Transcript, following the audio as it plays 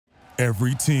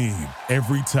Every team,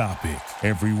 every topic,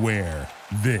 everywhere.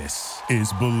 This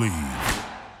is BLEAV.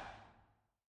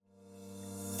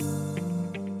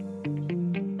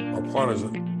 Our partners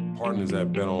at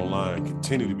BetOnline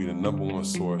continue to be the number one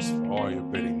source for all your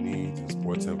betting needs and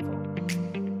sports info.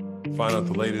 Find out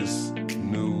the latest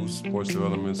news, sports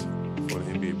developments for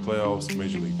the NBA playoffs,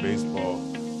 Major League Baseball,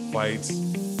 fights,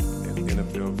 and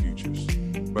NFL futures.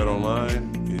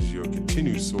 BetOnline is your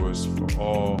continued source for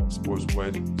all sports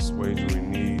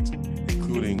wagering needs,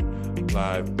 including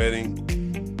live betting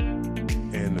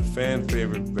and the fan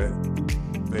favorite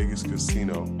Vegas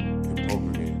casino and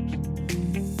poker games.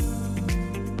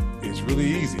 It's really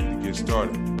easy to get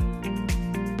started.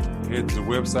 Head to the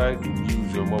website and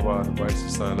use your mobile device to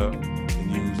sign up and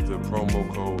use the promo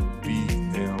code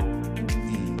BLEAV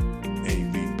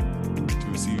to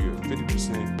receive your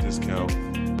 50% discount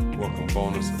welcome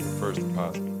bonus on your first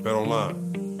deposit. BetOnline,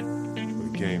 where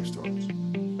the game starts.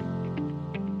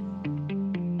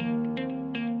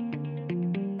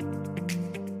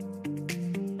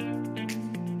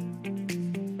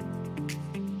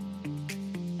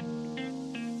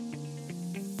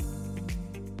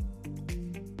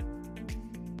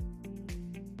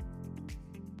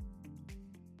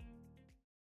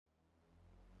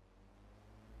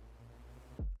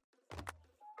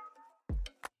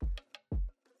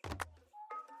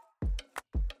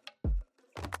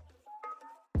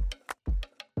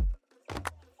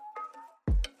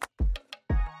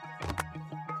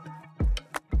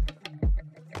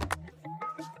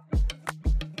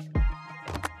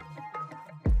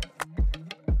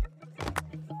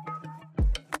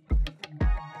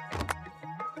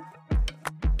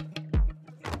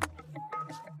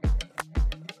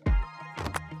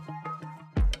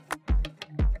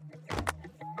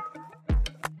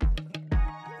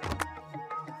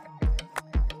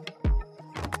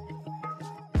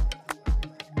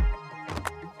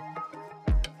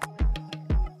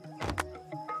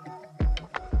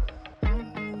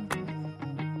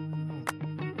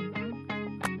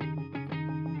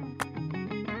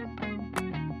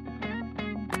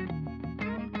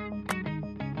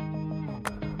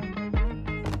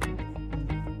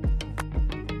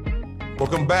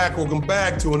 Welcome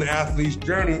back to An Athlete's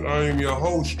Journey. I am your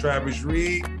host, Travis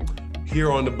Reed,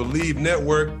 here on the BLEAV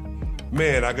Network.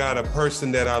 Man, I got a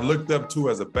person that I looked up to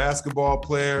as a basketball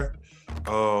player,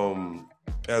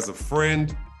 as a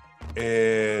friend,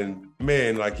 and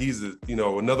man, like he's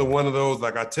another one of those,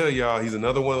 like I tell y'all, he's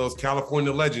another one of those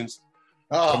California legends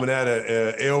coming out of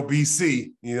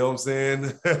LBC, you know what I'm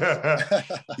saying?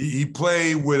 he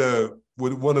played with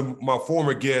one of my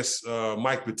former guests,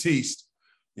 Mike Batiste.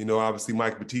 You know, obviously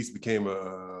Mike Batiste became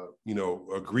a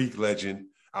Greek legend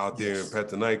out there in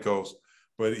Panathinaikos,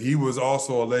 but he was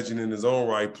also a legend in his own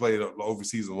right, played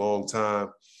overseas a long time,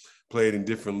 played in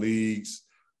different leagues,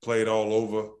 played all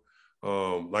over.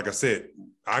 Like I said,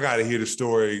 I got to hear the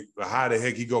story, how the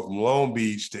heck he go from Long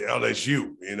Beach to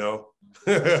LSU, you know?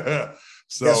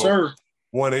 So, yes, sir.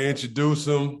 Want to introduce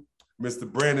him, Mr.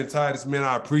 Brandon Titus. Man,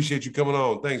 I appreciate you coming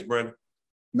on. Thanks, Brandon.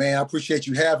 Man, I appreciate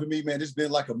you having me, man. It's been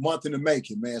like a month in the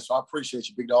making, man. So I appreciate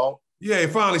you, big dog. Yeah, it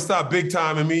finally stopped big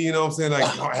timing me, you know what I'm saying? Like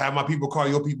have my people call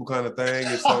your people kind of thing.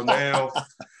 And so now,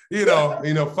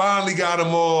 finally got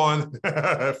him on.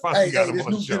 This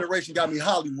new generation got me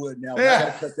Hollywood now. Man. I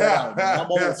gotta cut that out, man.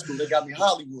 I'm old school. They got me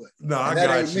Hollywood. No, I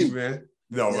got you, man.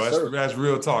 No, yes, that's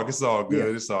real talk. It's all good.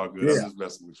 Yeah. It's all good. I'm just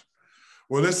messing with you.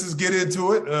 Well, let's just get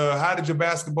into it. How did your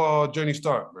basketball journey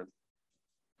start, man?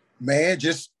 Man,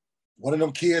 just one of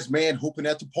them kids, man, hooping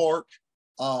at the park.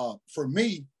 For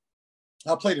me,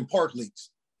 I played in park leagues.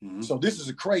 Mm-hmm. So this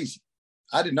is crazy.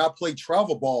 I did not play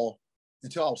travel ball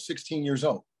until I was 16 years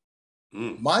old.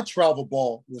 Mm. My travel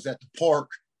ball was at the park,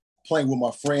 playing with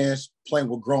my friends, playing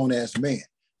with grown-ass men.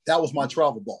 That was my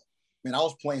travel ball. Man, I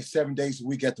was playing 7 days a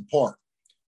week at the park.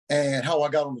 And how I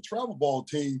got on the travel ball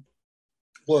team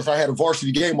was I had a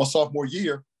varsity game my sophomore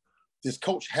year. This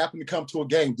coach happened to come to a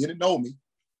game, didn't know me.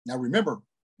 Now remember,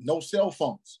 no cell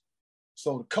phones.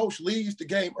 So the coach leaves the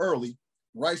game early,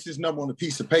 writes his number on a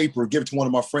piece of paper, give it to one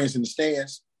of my friends in the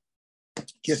stands,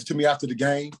 gets it to me after the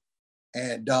game.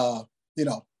 And,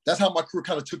 that's how my career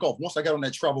kind of took off. Once I got on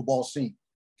that travel ball scene,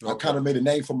 I kind of made a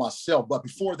name for myself. But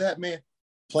before that, man,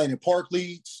 playing in park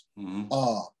leagues,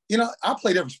 I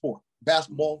played every sport,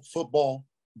 basketball, football,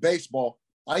 baseball.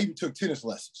 I even took tennis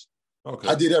lessons. Okay.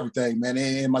 I did everything, man.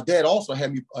 And my dad also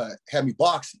had me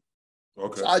boxing.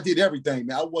 Okay. So I did everything,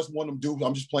 man. I wasn't one of them dudes.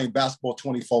 I'm just playing basketball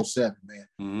 24/7, man.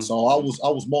 Mm-hmm. So I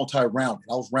was multi-rounded.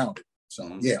 I was rounded.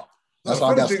 So yeah. That's how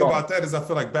I got started. The thing about that is I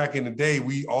feel like back in the day,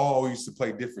 we all used to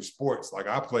play different sports. Like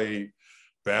I played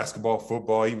basketball,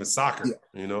 football, even soccer,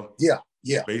 you know? Yeah.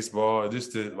 Yeah. baseball.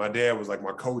 My dad was like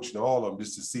my coach and all of them,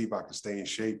 just to see if I could stay in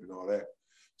shape and all that.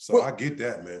 So I get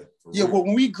that, man. Yeah, well,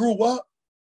 when we grew up,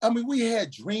 I mean, we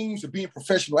had dreams of being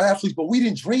professional athletes, but we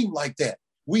didn't dream like that.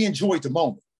 We enjoyed the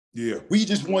moment. Yeah. We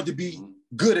just wanted to be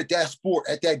good at that sport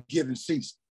at that given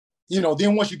season.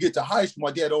 Then once you get to high school,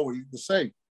 my dad always would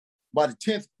say, by the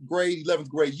 10th grade, 11th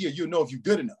grade year, you'll know if you're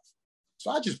good enough. So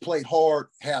I just played hard,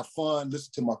 have fun,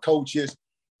 listen to my coaches,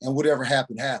 and whatever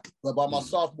happened, happened. But by my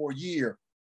sophomore year,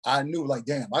 I knew, like,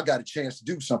 damn, I got a chance to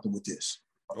do something with this.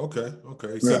 Okay.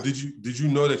 So did you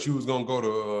know that you was gonna go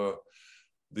to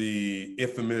the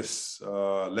infamous,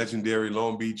 legendary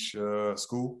Long Beach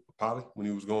school, Poly, when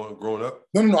he was growing up?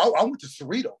 No. I went to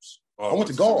Cerritos. I went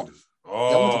to Gar. Oh,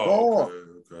 I went to Gar.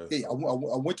 Okay. Yeah,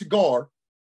 I went to Gar,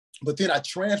 but then I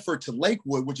transferred to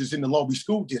Lakewood, which is in the Long Beach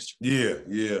School District.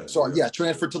 Yeah. So I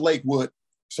transferred to Lakewood.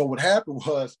 So what happened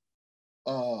was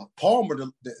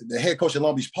Palmer, the head coach at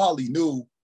Long Beach Poly, knew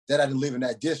that I didn't live in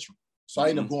that district. So I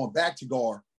ended up going back to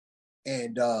Gar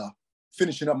and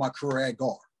finishing up my career at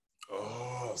Gar.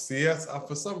 Oh, see,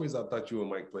 for some reason I thought you and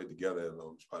Mike played together at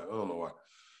Long Beach Poly. I don't know why.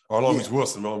 Or Long Beach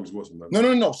Wilson.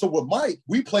 No. So with Mike,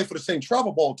 we played for the same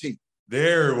travel ball team.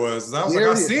 There it was. I was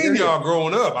I seen y'all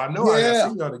growing up. I know I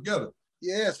seen y'all together.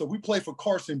 Yeah, so we played for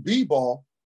Carson B-Ball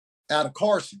out of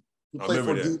Carson. We played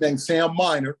for a dude that. named Sam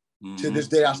Miner. To this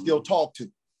day, I still talk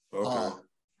to. Okay.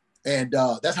 And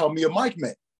that's how me and Mike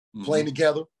met, playing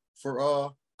together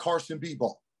for Carson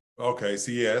B-Ball. Okay,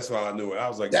 see, that's why I knew it. I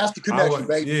was like, that's the connection,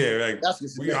 baby. Yeah, like, that's the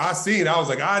connection. I seen it. I was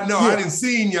like, I know, I didn't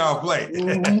seen y'all play.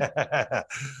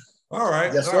 All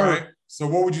right, yes, all sir. right. So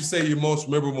what would you say your most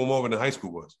memorable moment in high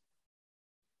school was?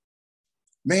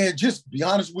 Man, just be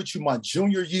honest with you, my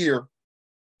junior year,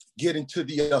 getting to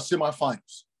the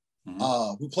semifinals.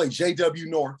 We played JW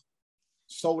North,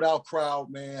 sold out crowd,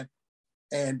 man.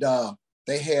 And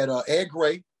they had Ed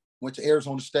Gray, went to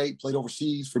Arizona State, played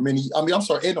overseas for many.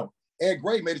 Ed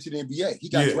Gray made it to the NBA. He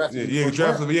got drafted.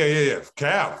 Yeah.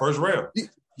 Cal, first round.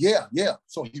 Yeah.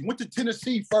 So he went to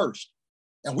Tennessee first.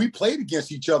 And we played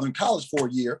against each other in college for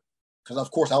a year. Because,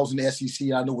 of course, I was in the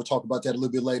SEC. I know we'll talk about that a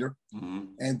little bit later.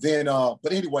 And then,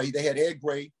 but anyway, they had Ed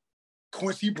Gray,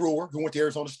 Quincy Brewer, who went to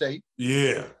Arizona State.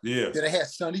 Yeah. Then they had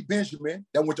Sonny Benjamin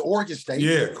that went to Oregon State.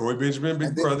 Yeah, Corey Benjamin,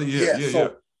 big brother. Yeah.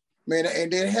 Man,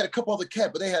 and they had a couple other cats,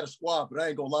 but they had a squad. But I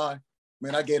ain't gonna lie,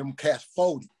 man, I gave them cats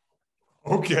 40.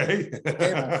 Okay. Gave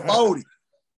them 40.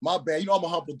 My bad. I'm a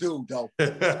humble dude, though.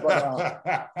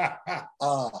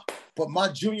 But my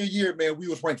junior year, man, we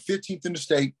was ranked 15th in the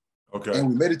state. Okay. And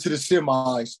we made it to the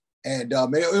semis. And,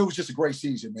 man, it was just a great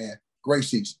season, man. Great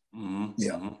season.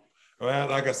 Yeah. Well,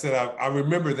 like I said, I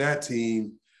remember that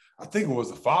team. I think it was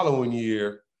the following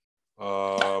year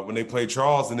when they played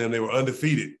Charles and them, they were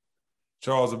undefeated.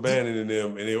 Charles abandoned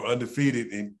them, and they were undefeated,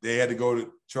 and they had to go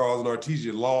to Charles and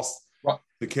Artesia, lost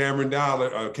to Cameron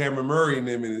Murray and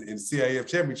them in the CIF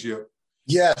championship.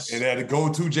 Yes. And they had to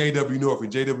go to JW North,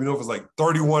 and JW North was like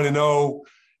 31-0,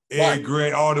 Ed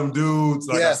Gray, all them dudes,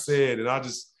 like I said. And I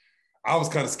was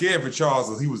kind of scared for Charles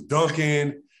because he was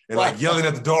dunking and like yelling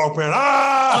at the dog parent.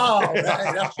 Oh, man,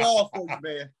 that's all for you,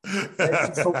 man.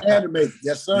 That's so animated.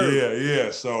 Yes, sir. Yeah.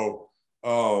 So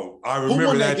I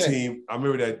remember that team. I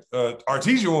remember that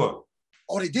Artesia won.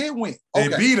 Oh, they did win. They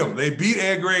beat them. They beat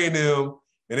Ed Gray and them.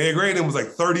 And Ed Gray and them was like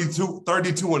 32-0,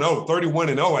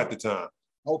 31-0 at the time.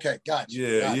 Okay, gotcha.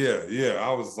 Yeah.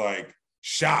 I was like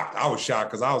shocked. I was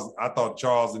shocked because I thought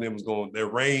Charles and them their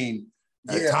reign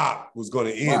at top was going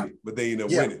to end, but they ended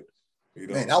up winning. You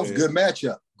know, man, that was a good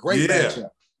matchup. Great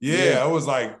matchup. Yeah, it was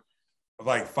like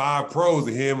 5 pros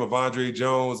of him, of Andre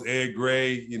Jones, Ed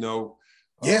Gray, all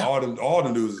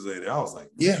the dudes was in there. I was like,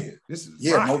 man, this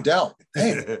is right. No doubt.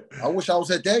 Damn, I wish I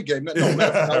was at that game. No,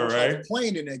 I was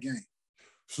playing in that game.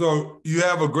 So you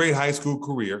have a great high school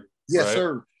career. Yes,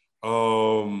 sir.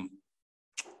 How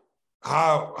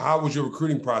was your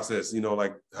recruiting process?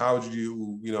 How did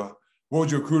you, what was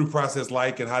your recruiting process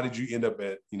like, and how did you end up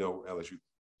at, LSU?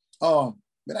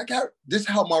 Man, this is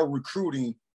how my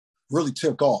recruiting really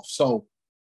took off. So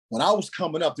when I was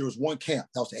coming up, there was one camp.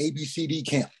 That was the ABCD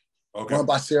camp. Okay. Run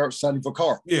by Sonny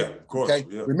Vaccaro. Yeah, of course. Okay.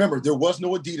 Yeah. Remember, there was no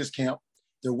Adidas camp.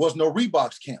 There was no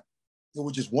Reeboks camp. It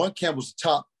was just one camp. It was the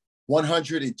top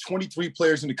 123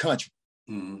 players in the country.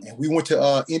 And we went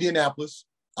to Indianapolis,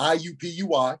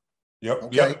 IUPUI.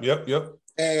 Yep.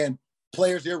 And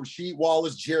players there, Rasheed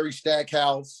Wallace, Jerry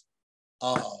Stackhouse,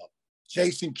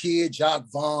 Jason Kidd, Jock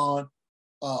Vaughn,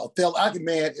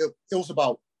 it was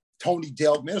about Tony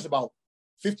Delk, man. It was about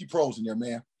 50 pros in there,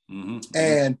 man.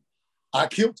 And I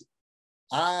killed it.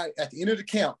 At the end of the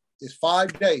camp, it's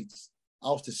 5 days. I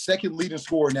was the second leading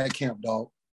scorer in that camp, dog.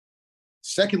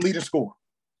 Second leading scorer.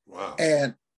 Wow.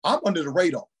 And I'm under the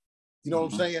radar. You know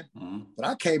what I'm saying? Mm-hmm. But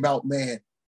I came out, man,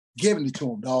 giving it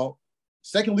to him, dog.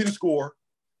 Second leading scorer.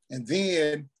 And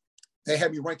then they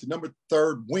had me ranked the number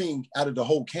 3rd wing out of the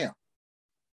whole camp.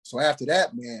 So after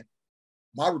that, man,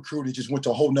 my recruiting just went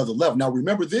to a whole nother level. Now,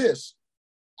 remember this,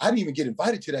 I didn't even get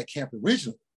invited to that camp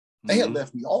originally. They had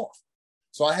left me off.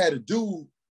 So I had a dude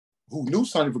who knew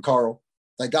Sonny Vaccaro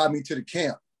that got me to the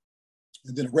camp.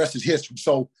 And then the rest is history.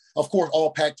 So, of course,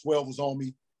 all Pac-12 was on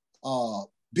me.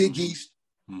 Big East,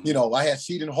 you know, I had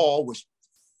Seton Hall, which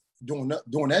during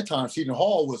that time, Seton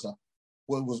Hall was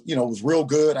real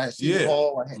good. I had Seton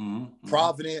Hall, I had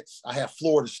Providence, I had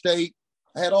Florida State.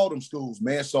 I had all them schools,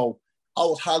 man. So I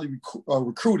was highly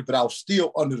recruited, but I was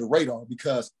still under the radar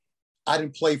because I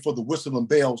didn't play for the Whistle and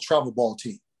Bells travel ball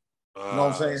team. You know what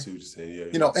I'm saying? I see what you're saying. Yeah,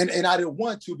 you know, and I didn't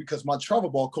want to because my travel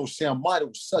ball coach, Sam Miter,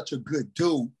 was such a good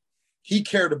dude. He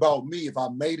cared about me if I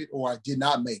made it or I did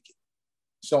not make it.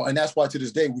 So, and that's why to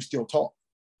this day we still talk.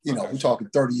 You know, we're talking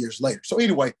 30 years later. So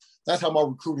anyway, that's how my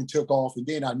recruiting took off. And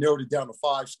then I narrowed it down to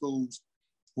 5 schools,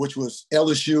 which was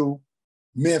LSU,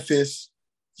 Memphis,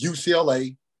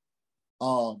 UCLA,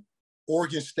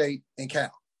 Oregon State, and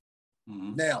Cal.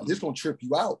 Now, this is going to trip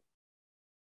you out.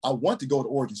 I want to go to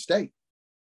Oregon State.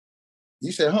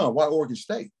 You said, why Oregon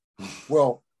State?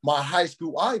 Well, my high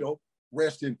school idol,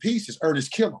 rest in peace, is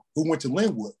Ernest Killam, who went to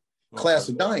Linwood, class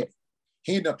of 90.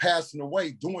 He ended up passing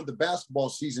away during the basketball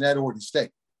season at Oregon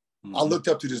State. I looked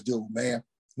up to this dude, man.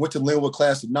 Went to Linwood,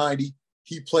 class of 90.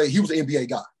 He was an NBA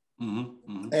guy.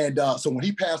 And so when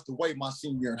he passed away my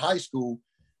senior year in high school,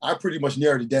 I pretty much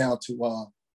narrowed it down to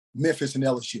Memphis and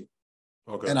LSU.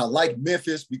 And I like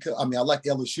Memphis because, I like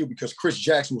LSU because Chris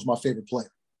Jackson was my favorite player.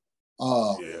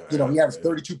 You know, he averaged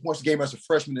 32 points a game as a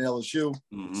freshman at LSU.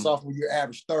 Sophomore year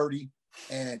averaged 30.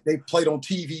 And they played on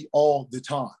TV all the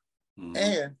time.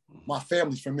 And my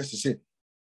family's from Mississippi.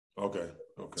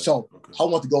 So I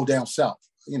want to go down south.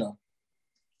 You know,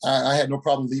 I had no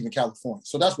problem leaving California.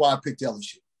 So that's why I picked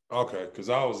LSU. Because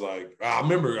I was like, I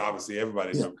remember, obviously,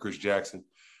 everybody remember Chris Jackson.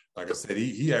 Like I said,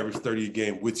 he averaged 30 a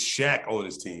game with Shaq on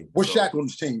his team. With Shaq on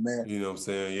his team, man. You know what I'm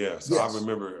saying? Yeah. So I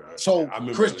remember. So I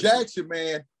remember Chris LSU. Jackson,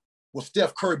 man, was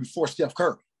Steph Curry before Steph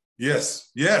Curry.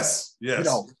 Yes. You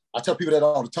know, I tell people that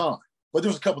all the time. But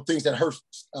there's a couple of things that hurt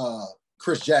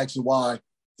Chris Jackson, why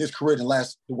his career didn't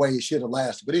last the way it should have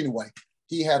lasted. But anyway,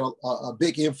 he had a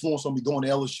big influence on me going to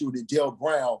LSU. Then Dale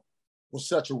Brown was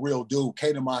such a real dude,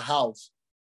 came to my house,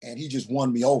 and he just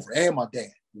won me over. And my dad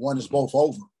won us both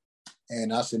over.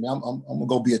 And I said, man, I'm going to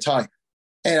go be a Tiger.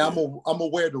 And I'm gonna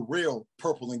wear the real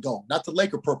purple and gold, not the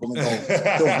Laker purple and gold,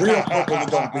 the real purple and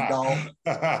gold, big dog.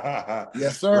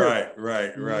 Yes, sir.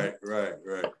 Right.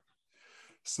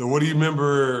 So what do you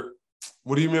remember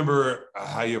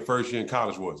how your first year in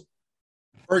college was?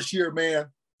 First year, man,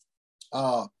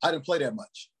 I didn't play that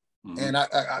much. And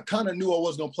I kind of knew I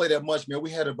wasn't going to play that much, man. We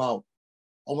had about,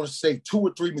 I want to say 2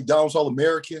 or 3 McDonald's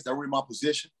All-Americans that were in my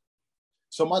position.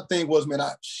 So my thing was, man,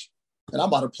 I'm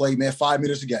about to play, man, 5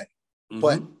 minutes a game.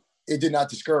 But it did not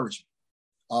discourage me.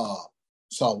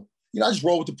 So, you know, I just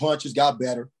rolled with the punches, got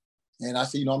better. And I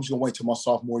said, you know, I'm just going to wait till my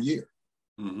sophomore year.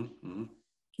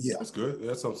 Yeah. That's good.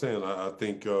 That's what I'm saying. I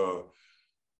think I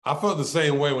felt the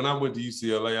same way when I went to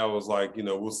UCLA. I was like, you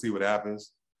know, we'll see what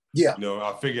happens. Yeah. You know,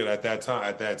 I figured at that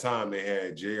time they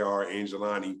had JR,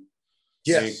 Angelani,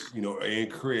 and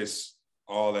Chris,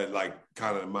 all that, like,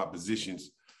 kind of in my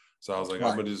positions. So I was like,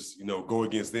 I'm going to just, you know, go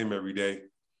against them every day.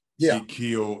 Yeah. Get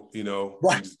killed, you know,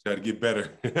 just try to get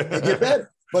better. Get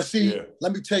better. But see,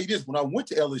 let me tell you this. When I went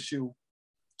to LSU,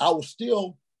 I was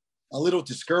still a little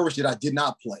discouraged that I did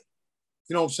not play.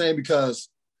 You know what I'm saying? Because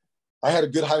I had a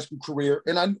good high school career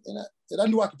and I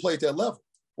knew I could play at that level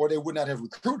or they would not have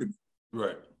recruited me.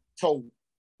 Right. So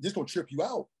this is going to trip you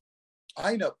out.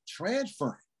 I ended up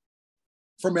transferring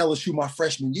from LSU my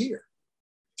freshman year.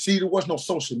 See, there was no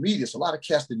social media, so a lot of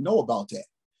cats didn't know about that.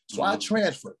 So I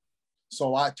transferred.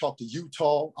 So I talked to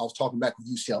Utah. I was talking back with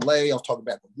UCLA. I was talking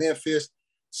back with Memphis,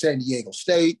 San Diego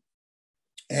State.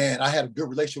 And I had a good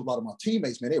relationship with a lot of my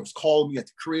teammates, man. They was calling me at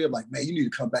the crib like, man, you need to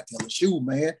come back to LSU,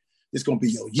 man. It's going to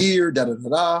be your year,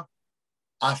 da-da-da-da.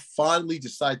 I finally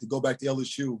decided to go back to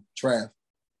LSU, Trav,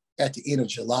 at the end of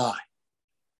July.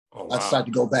 Oh, wow. I decided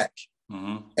to go back.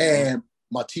 And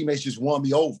my teammates just won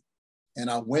me over. And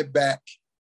I went back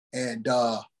and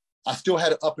I still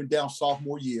had an up and down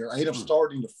sophomore year. I ended up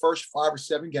starting the first 5 or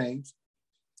 7 games.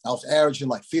 I was averaging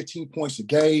like 15 points a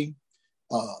game,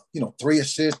 3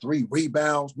 assists, 3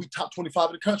 rebounds. We top 25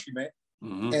 in the country, man.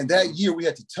 And that year we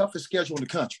had the toughest schedule in the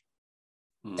country.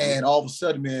 And all of a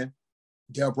sudden, man,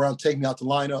 Dale Brown take me out the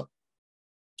lineup.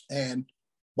 And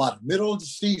by the middle of the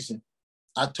season,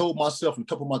 I told myself and a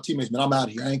couple of my teammates, man, I'm out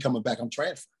of here. I ain't coming back. I'm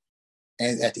transferring.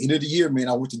 And at the end of the year, man,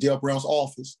 I went to Dale Brown's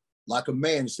office like a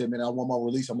man and said, man, I want my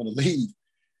release. I'm going to leave.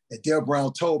 And Dale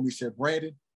Brown told me, he said,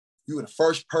 Brandon, you were the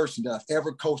first person that I've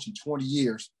ever coached in 20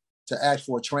 years to ask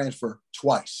for a transfer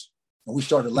twice. And we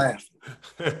started laughing.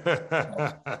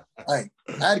 I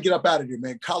had to get up out of there,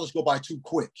 man. College go by too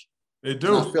quick. It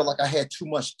do. And I felt like I had too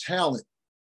much talent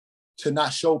to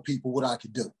not show people what I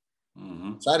could do.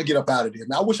 Mm-hmm. So I had to get up out of there.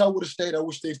 Man, I wish I would have stayed. I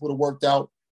wish things would have worked out.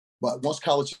 But once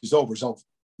college is over, it's over.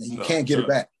 And you can't get it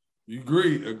back. You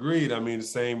agreed. I mean, the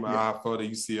same I felt at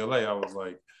UCLA. I was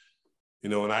like,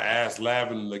 when I asked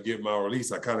Lavin to get my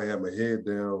release, I kind of had my head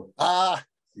down,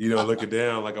 looking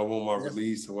down like I want my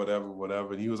release or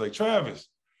whatever. And he was like, Travis,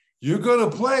 you're going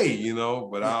to play,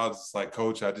 But I was just like,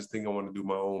 Coach, I just think I want to do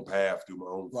my own path, do my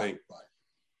own thing. Right.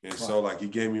 And so, like, he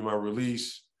gave me my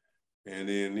release. And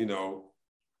then, I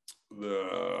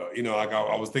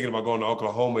was thinking about going to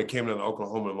Oklahoma. It came down to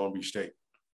Oklahoma and Long Beach State.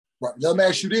 Right. Let me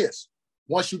ask you this.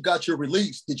 Once you got your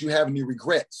release, did you have any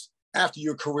regrets after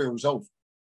your career was over?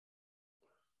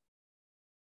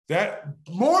 That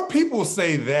more people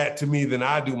say that to me than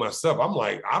I do myself. I'm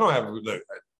like, I don't have look.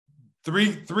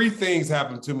 Three things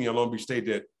happened to me at Long Beach State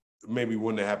that maybe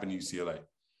wouldn't have happened at UCLA.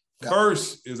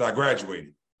 First is I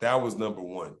graduated. That was number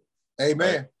one.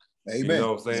 Amen. Right? Amen. You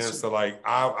know what I'm saying? So like,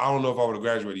 I don't know if I would have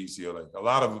graduated UCLA. A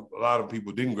lot of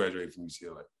people didn't graduate from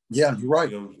UCLA. Yeah, you're right.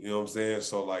 You know what I'm saying?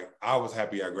 So like, I was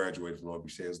happy I graduated from Long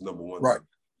Beach State. It's number one. Right.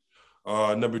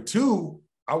 Number two,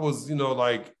 I was,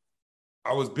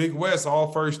 I was Big West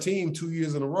all first team 2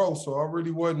 years in a row. So I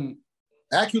really wasn't.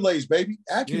 Accolades, baby.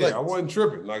 Accolades. Yeah, I wasn't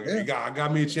tripping. Like, it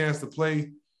got me a chance to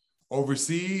play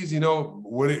overseas,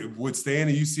 would staying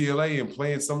at UCLA and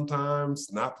playing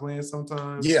sometimes, not playing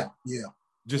sometimes. Yeah.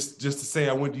 Just to say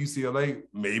I went to UCLA,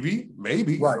 maybe.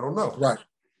 Right. I don't know. Right.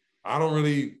 I don't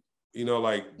really,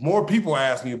 like more people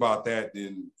ask me about that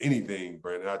than anything,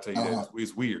 Brandon. I tell you that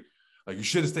it's weird. Like, you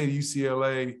should have stayed at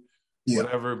UCLA,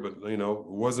 whatever, but it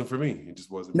wasn't for me. It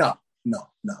just wasn't. No.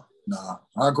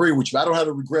 I agree with you. I don't have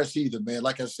the regrets either, man.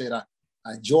 Like I said, I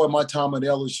enjoyed my time at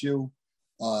LSU.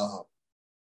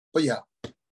 But yeah,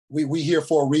 we here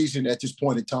for a reason at this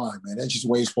point in time, man. That's just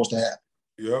the way it's supposed to happen.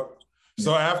 Yep.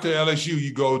 So after LSU,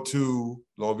 you go to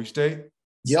Long Beach State?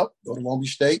 Yep, go to Long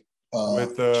Beach State.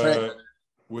 With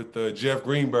Jeff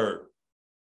Greenberg.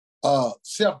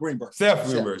 Seth Greenberg. Seth,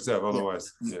 I don't know why.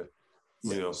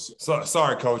 So,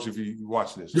 sorry, Coach, if you're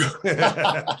watching this.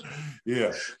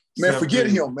 Yeah. Man, forget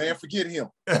him.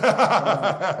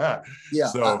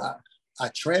 So I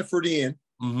transferred in.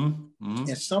 Mm-hmm.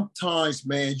 And sometimes,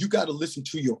 man, you got to listen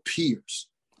to your peers.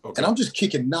 Okay. And I'm just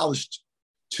kicking knowledge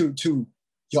to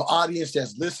your audience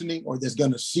that's listening or that's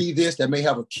going to see this, that may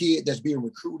have a kid that's being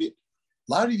recruited.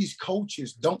 A lot of these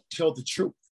coaches don't tell the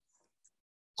truth.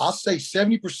 I'll say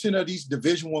 70% of these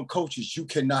Division I coaches you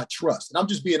cannot trust. And I'm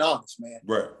just being honest, man.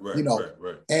 Right. Right.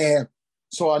 And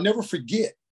so I'll never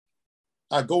forget,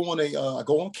 I go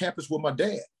on campus with my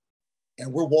dad,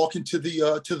 and we're walking to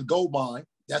the gold mine.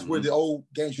 That's where the old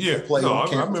games used to play. I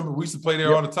remember we used to play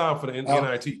there all the time for the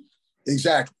NIT.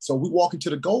 Exactly. So we walk into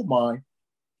the gold mine,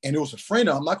 and there was a friend,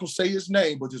 I'm not going to say his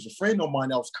name, but there's a friend of mine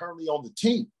that was currently on the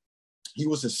team. He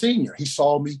was a senior. He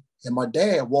saw me and my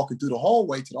dad walking through the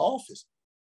hallway to the office,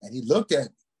 and he looked at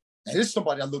me. And this is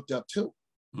somebody I looked up to.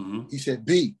 Mm-hmm. He said,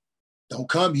 B, don't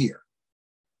come here.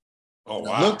 Oh, and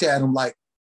wow. I looked at him like,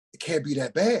 it can't be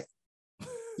that bad.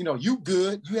 You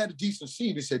good. You had a decent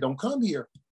scene. He said, don't come here.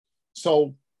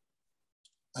 So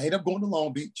I ended up going to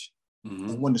Long Beach. Mm-hmm.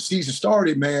 And when the season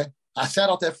started, man, I sat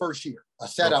out that first year. I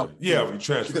sat out. Yeah, we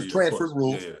transferred. Because transfer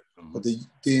rules. Yeah. Mm-hmm. But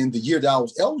then the year that I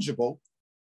was eligible,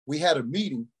 we had a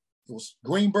meeting. It was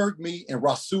Greenberg, me, and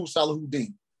Rasul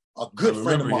Salahuddin, a good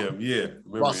friend of mine. Yeah.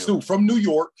 Rasul from New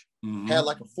York, had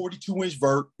like a 42-inch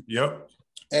vert. Yep.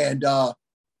 And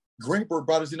Greenberg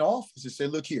brought us in the office and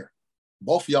said, look here,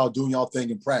 both of y'all doing y'all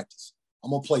thing in practice. I'm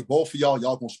going to play both of y'all.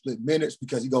 Y'all going to split minutes,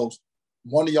 because he goes,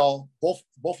 one of y'all,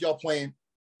 both y'all playing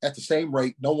at the same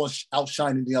rate. No one's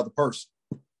outshining the other person.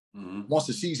 Mm-hmm. Once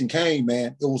the season came,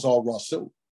 man, it was all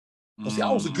Rasul. See,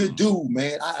 I was a good dude,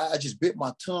 man. I just bit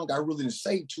my tongue. I really didn't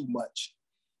say too much.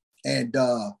 And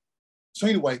so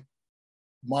anyway,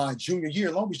 my junior year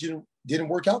in Long Beach didn't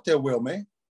work out that well, man.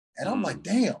 And I'm like,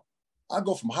 damn, I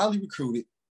go from highly recruited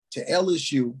to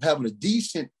LSU, having a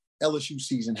decent LSU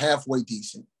season, halfway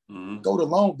decent, go to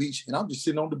Long Beach, and I'm just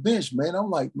sitting on the bench, man.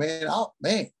 I'm like, man, I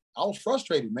was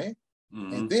frustrated, man.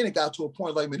 Mm-hmm. And then it got to a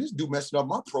point like, man, this dude messing up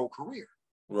my pro career.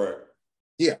 Right.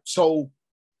 Yeah. So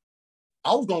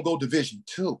I was going to go Division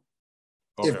II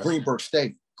if Greenberg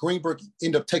stayed. Greenberg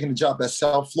ended up taking the job at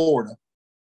South Florida.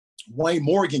 Wayne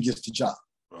Morgan gets the job.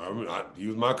 He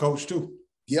was my coach too.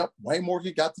 Yep, Wayne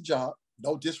Morgan got the job.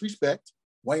 No disrespect.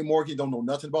 Wayne Morgan don't know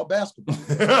nothing about basketball.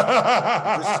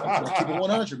 Just keep it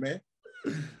 100, man.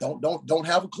 Don't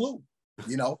have a clue,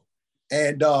 you know.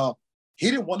 And he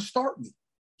didn't want to start me.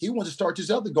 He wanted to start this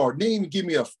other guard. They didn't even give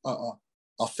me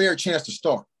a fair chance to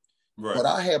start. Right. But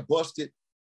I had busted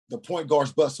the point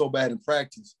guard's butt so bad in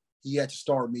practice, he had to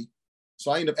start me.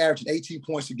 So I ended up averaging 18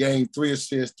 points a game, 3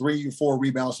 assists, 3 or 4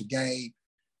 rebounds a game.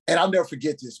 And I'll never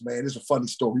forget this, man. It's a funny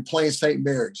story. We playing St.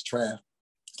 Mary's, Trav.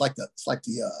 It's like the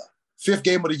 5th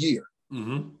game of the year.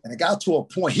 Mm-hmm. And it got to a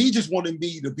point, he just wanted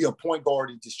me to be a point guard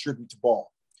and distribute the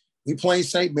ball. We playing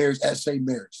St. Mary's at St.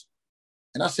 Mary's.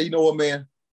 And I said, you know what, man?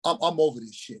 I'm over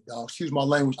this shit, dog. Excuse my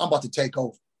language. I'm about to take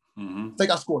over. Mm-hmm. I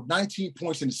think I scored 19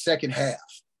 points in the second half,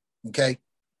 okay?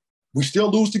 We still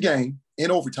lose the game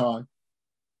in overtime.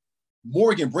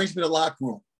 Morgan brings me to the locker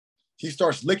room. He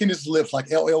starts licking his lips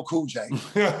like LL Cool J.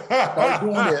 Started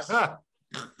doing this.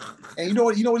 And you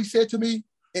know what he said to me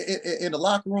in the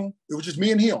locker room? It was just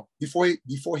me and him before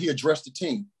he addressed the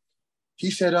team. He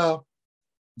said,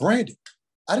 Brandon,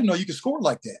 I didn't know you could score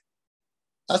like that.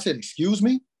 I said, excuse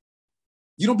me?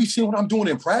 You don't be seeing what I'm doing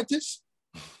in practice?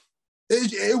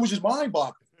 It was just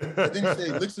mind-boggling. And then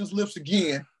he licks his lips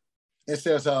again and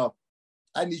says,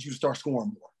 I need you to start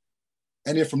scoring more.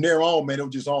 And then from there on, man, it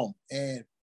was just on. And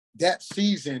that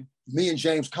season, me and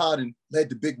James Cotton led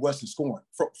the Big West in scoring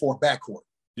for a backcourt.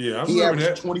 Yeah, he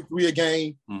averaged 23 a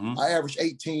game. Mm-hmm. I averaged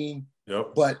 18.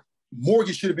 Yep. But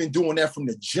Morgan should have been doing that from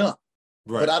the jump.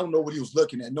 Right. But I don't know what he was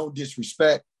looking at. No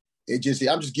disrespect. I'm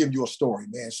just giving you a story,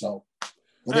 man. So,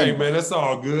 hey, man, that's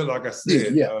all good. Like I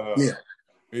said, yeah.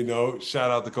 You know,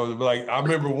 shout out to coaches. But like, I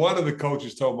remember one of the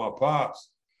coaches told my pops,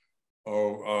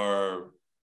 or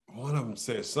one of them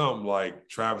said something like,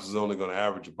 Travis is only going to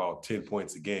average about 10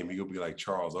 points a game. He's going to be like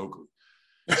Charles Oakley.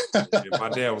 And my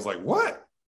dad was like, what?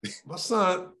 My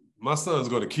son's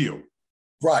going to kill.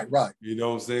 Right. You know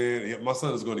what I'm saying? My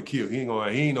son is going to kill. He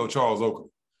ain't no Charles Oakley.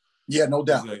 Yeah, no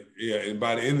doubt. Like, yeah, and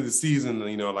by the end of the season,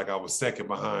 you know, like I was second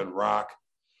behind Rock.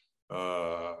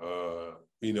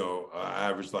 You know, I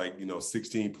averaged like,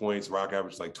 16 points. Rock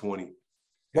averaged like 20.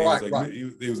 Right.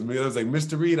 It was like,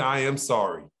 Mr. Reed, I am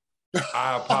sorry.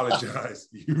 I apologize.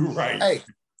 You're right. Hey,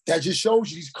 that just shows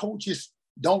you these coaches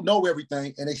don't know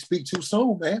everything and they speak too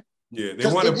soon, man. Yeah, they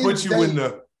want to put you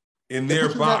in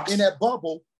their box. In that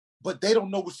bubble, but they don't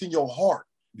know what's in your heart.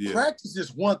 Yeah. Practice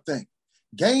is one thing.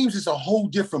 Games is a whole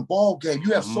different ball game.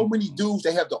 You have so many dudes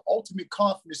that have the ultimate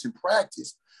confidence in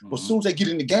practice, but as soon as they get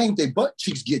in the game, their butt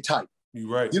cheeks get tight. You're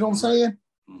right. You know what I'm saying?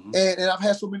 Mm-hmm. And I've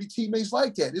had so many teammates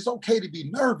like that. It's okay to be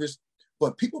nervous,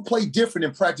 but people play different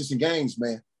in practice and games,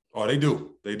 man. Oh, they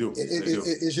do.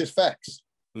 It's just facts.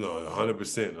 No,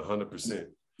 100%.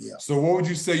 Yeah. So what would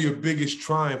you say your biggest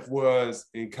triumph was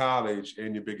in college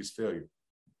and your biggest failure?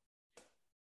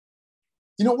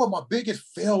 You know what? My biggest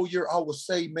failure, I would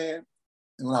say, man,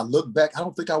 and when I look back, I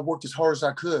don't think I worked as hard as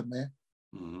I could, man.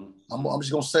 Mm-hmm. I'm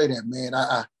just going to say that, man.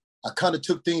 I kind of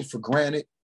took things for granted,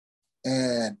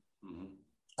 and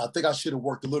I think I should have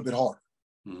worked a little bit harder.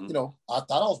 Mm-hmm. You know, I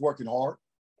thought I was working hard,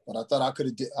 but I thought I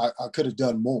could have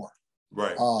done more.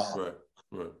 Right.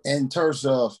 In terms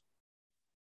of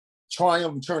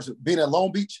triumph, in terms of being at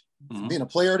Long Beach, being a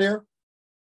player there,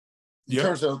 in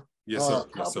terms of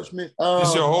accomplishment.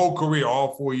 It's your whole career,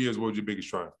 all 4 years. What was your biggest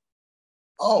triumph?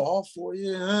 Oh, all 4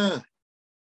 years.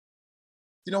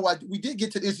 You know what? We did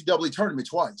get to the NCAA tournament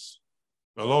twice.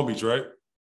 At Long Beach, right?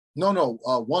 No.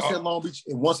 Once at Long Beach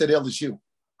and once at LSU.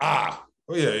 Oh,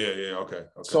 yeah. Okay.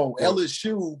 So cool.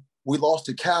 LSU, we lost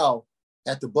to Cal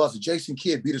at the buzzer. Jason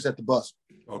Kidd beat us at the buzzer.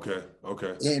 Okay.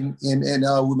 And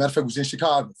matter of fact, it was in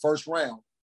Chicago, first round.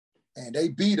 And they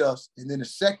beat us. And then the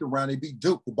second round, they beat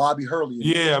Duke with Bobby Hurley.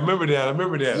 Yeah, I remember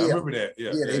that.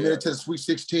 Yeah, they made it to the Sweet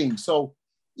 16. So,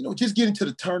 just getting to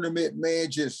the tournament, man,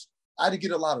 I didn't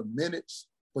get a lot of minutes,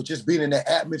 but just being in that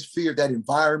atmosphere, that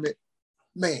environment,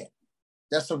 man,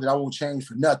 that's something I won't change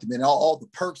for nothing, man. All the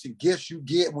perks and gifts you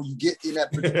get when you get in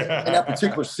that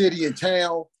particular city and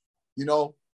town,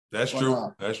 That's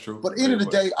true. That's true. But at the end of the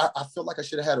day, I feel like I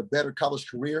should have had a better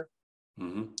college career.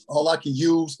 Mm-hmm. All I can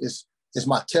use is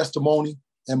my testimony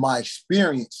and my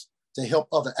experience to help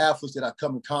other athletes that I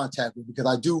come in contact with, because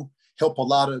I do help a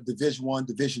lot of Division I,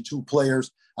 Division II players.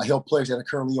 I help players that are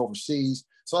currently overseas.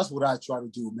 So that's what I try to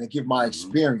do, man, give my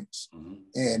experience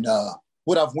and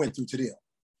what I've went through to them.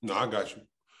 No, I got you.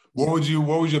 What was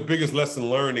your biggest lesson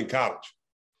learned in college?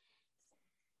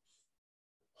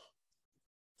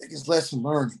 Biggest lesson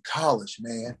learned in college,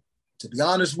 man. To be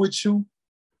honest with you,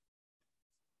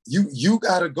 you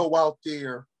got to go out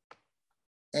there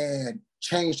and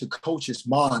change the coach's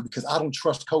mind because I don't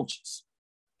trust coaches.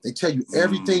 They tell you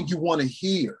everything you want to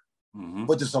hear,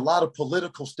 but there's a lot of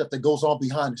political stuff that goes on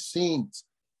behind the scenes,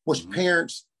 which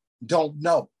parents don't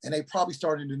know. And they probably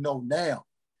starting to know now.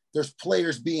 There's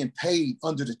players being paid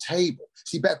under the table.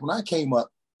 See, back when I came up,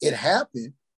 it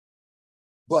happened,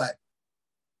 but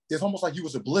it's almost like you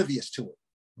was oblivious to it.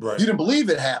 Right. You didn't believe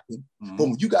it happened, but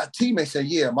when you got teammates say,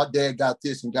 yeah, my dad got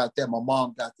this and got that, my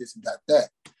mom got this and got that.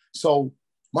 So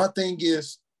my thing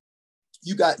is,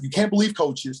 you can't believe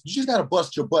coaches. You just got to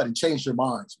bust your butt and change your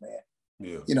minds, man.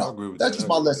 Yeah, you know, I agree with that's that. just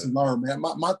my lesson learned, man.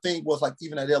 My thing was like,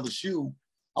 even at LSU,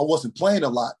 I wasn't playing a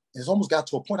lot. It's almost got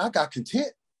to a point I got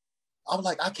content. I was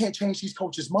like, I can't change these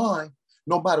coaches' mind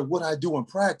no matter what I do in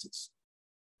practice.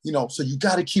 You know, so you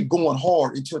got to keep going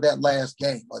hard until that last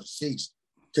game of the season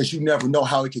because you never know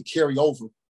how it could carry over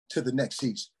to the next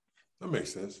season. That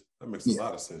makes sense. That makes a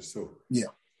lot of sense too. Yeah.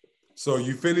 So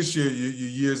you finish your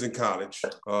years in college.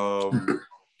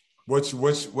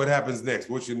 What happens next?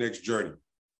 What's your next journey?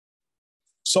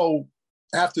 So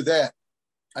after that,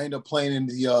 I ended up playing in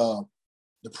the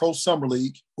Pro Summer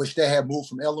League, which they had moved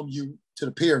from LMU to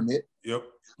the Pyramid. Yep.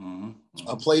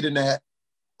 I played in that.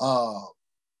 I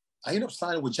ended up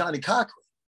signing with Johnny Cochran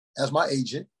as my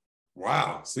agent.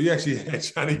 Wow. So you actually had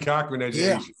Johnny Cochran as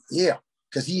your agent. Yeah.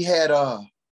 Because he had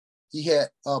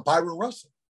Byron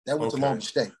Russell. That went to Long Beach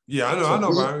State. Yeah, I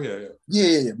know Byron.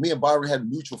 Yeah. Me and Byron had a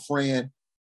mutual friend.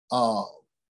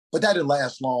 But that didn't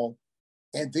last long.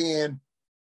 And then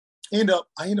I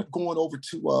ended up going over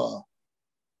to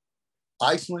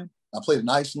Iceland. I played in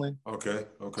Iceland. Okay.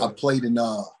 I played in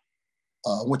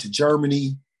went to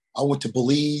Germany. I went to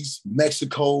Belize,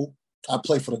 Mexico. I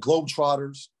played for the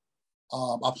Globetrotters.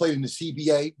 I played in the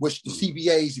CBA, which the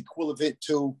CBA is equivalent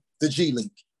to the G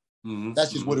League.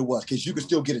 That's just what it was, because you could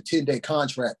still get a 10-day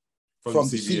contract from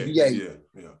the CBA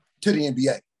to the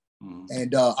NBA.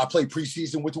 And I played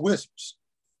preseason with the Wizards.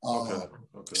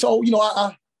 So,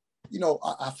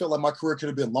 I feel like my career could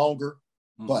have been longer,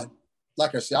 but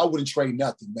like I said, I wouldn't trade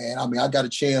nothing, man. I mean, I got a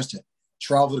chance to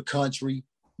travel the country,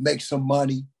 make some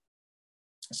money,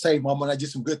 save my money. I did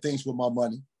some good things with my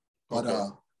money, but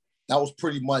that was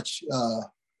pretty much,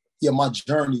 my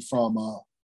journey from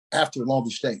after Long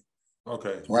Beach State.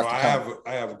 Okay. Well, I have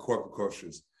a couple of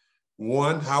questions.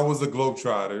 One, how was the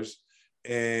Globetrotters?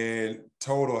 And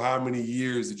total, how many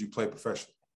years did you play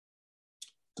professionally?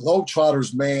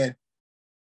 Globetrotters, man.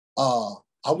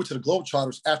 I went to the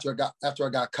Globetrotters after I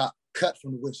got cut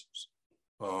from the Wizards.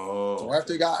 So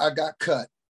after I got cut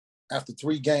after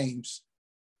 3 games,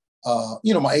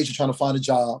 my agent trying to find a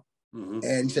job,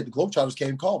 and he said the Globetrotters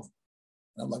came calling.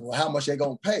 And I'm like, well, how much they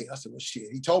gonna pay? I said, well,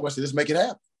 shit. He told me, I said, let's make it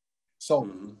happen. So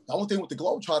the only thing with the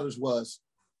Globetrotters was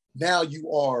now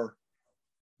you are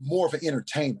more of an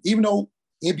entertainer. Even though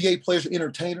NBA players are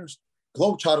entertainers,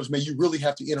 Globetrotters, man, you really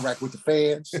have to interact with the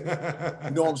fans. You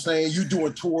know what I'm saying? You're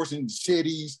doing tours in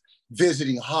cities,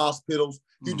 visiting hospitals.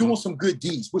 You're doing some good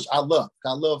deeds, which I love.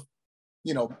 I love,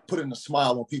 putting a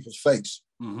smile on people's face.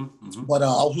 But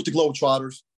I was with the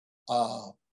Globetrotters.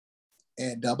 But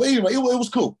anyway, it was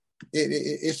cool.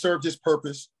 It served its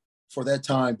purpose for that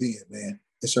time being, man.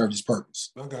 It served its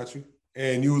purpose. I got you.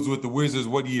 And you was with the Wizards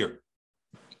what year?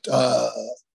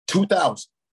 2000.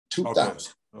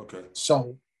 Okay.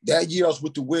 So that year I was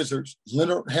with the Wizards.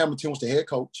 Leonard Hamilton was the head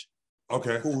coach.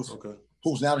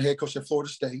 Who's now the head coach at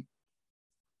Florida State.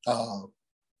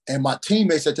 And my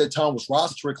teammates at that time was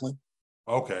Ross Strickland.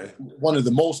 Okay. One of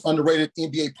the most underrated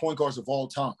NBA point guards of all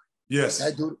time. Yes.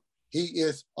 That dude, he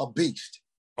is a beast.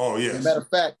 Oh, yes. As a matter of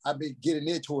fact, I've been getting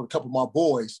into it with a couple of my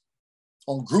boys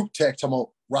on group text talking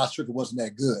about Ross Strickland wasn't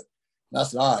that good. And I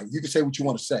said, all right, you can say what you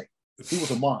want to say. He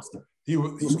was a monster. He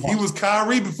was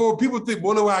Kyrie before people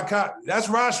wonder why that's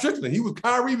Ross Strickland. He was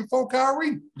Kyrie before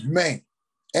Kyrie. Man.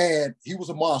 And he was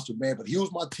a monster, man. But he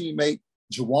was my teammate,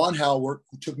 Juwan Howard,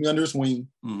 who took me under his wing,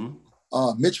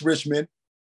 Mitch Richmond,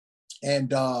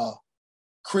 and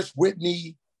Chris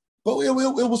Whitney. But it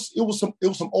was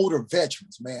some older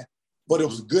veterans, man. But it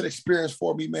was a good experience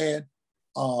for me, man.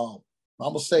 I'm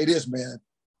gonna say this, man.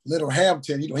 Leonard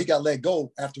Hamilton, he got let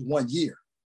go after 1 year.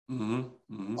 A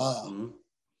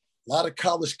lot of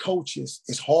college coaches,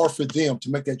 it's hard for them to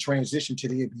make that transition to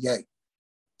the NBA.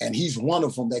 And he's one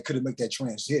of them that couldn't make that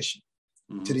transition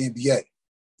to the NBA.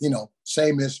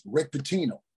 Same as Rick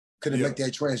Pitino couldn't make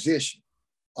that transition.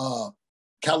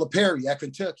 Calipari at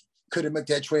Kentucky couldn't make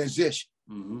that transition.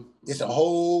 It's a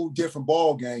whole different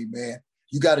ball game, man.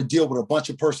 You got to deal with a bunch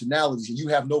of personalities and you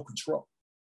have no control.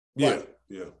 It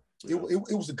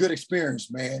was a good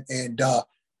experience, man. And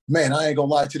man, I ain't gonna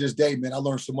lie, to this day, man, I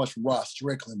learned so much from Ross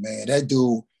Strickland, man. That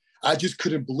dude, I just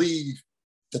couldn't believe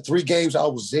the 3 games I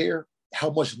was there. how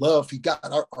much love he got.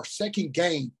 Our second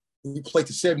game, we played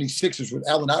the 76ers with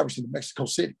Allen Iverson in Mexico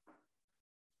City.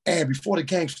 And before the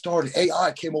game started,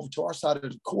 AI came over to our side of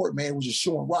the court, man, was just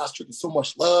showing Rod Strickland so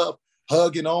much love,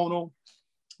 hugging on him.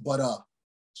 But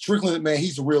Strickland, man,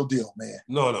 he's the real deal, man.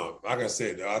 No. Like I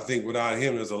said, I think without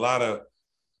him, there's a lot of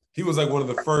 – he was like one of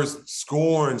the first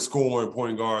scoring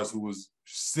point guards who was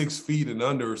 6 feet and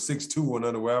under, 6'2" and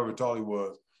under, wherever tall he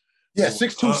was. Yeah,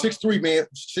 6'2", 6'3", man.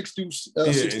 6'2",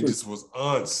 6'3". And just was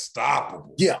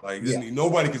unstoppable. Yeah. Like,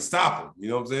 nobody could stop him. You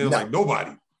know what I'm saying? No. Like,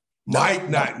 nobody. Mike,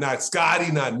 not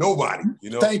Scotty, not nobody. You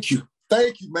know. Thank you,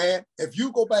 man. If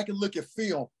you go back and look at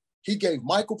film, he gave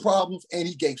Michael problems and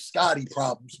he gave Scotty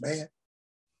problems, man.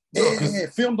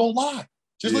 And film don't lie.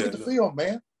 Just look at the film,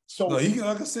 man. So he,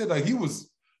 like I said, like he was, as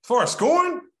far as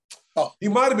scoring, he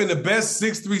might have been the best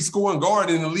 6'3" scoring guard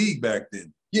in the league back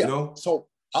then. Yeah. You know? So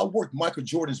I worked Michael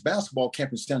Jordan's basketball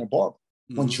camp in Santa Barbara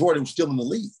when Jordan was still in the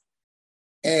league,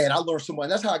 and I learned so much.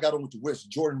 That's how I got on with the Wizards.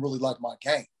 Jordan really liked my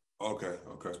game. Okay.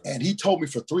 And he told me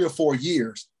for 3 or 4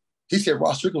 years, he said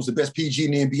Rod Strickland was the best PG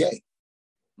in the NBA,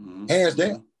 hands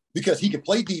down, because he could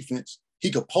play defense, he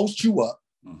could post you up,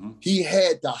 he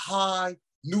had the high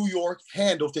New York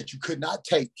handles that you could not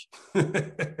take,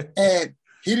 and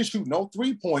he didn't shoot no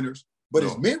 3-pointers, but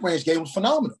his mid-range game was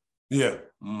phenomenal. Yeah.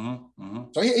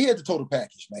 So he had the total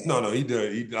package, man. No, he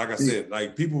did. He, like I said,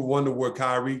 like people wonder where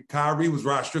Kyrie was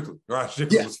Rod Strickland. Rod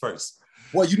Strickland was first.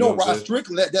 Well, you know Rod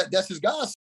Strickland, that's his guy.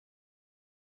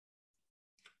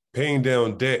 Paying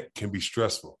down debt can be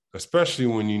stressful, especially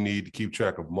when you need to keep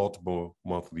track of multiple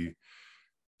monthly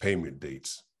payment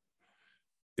dates.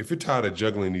 If you're tired of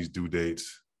juggling these due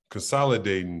dates,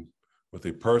 consolidating with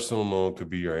a personal loan could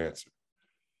be your answer.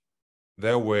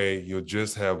 That way, you'll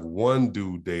just have one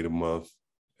due date a month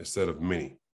instead of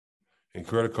many. And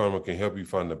Credit Karma can help you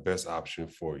find the best option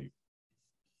for you.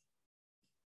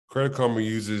 Credit Karma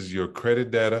uses your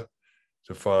credit data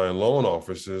to find loan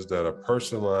officers that are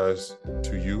personalized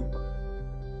to you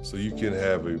so you can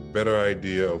have a better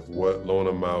idea of what loan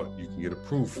amount you can get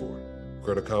approved for.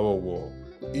 Credit Karma will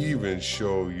even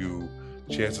show you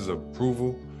chances of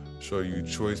approval, show you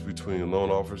choice between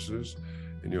loan officers,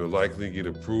 and you'll likely get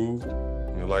approved,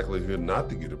 and your likelihood not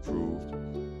to get approved,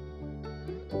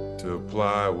 to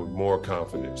apply with more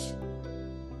confidence.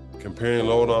 Comparing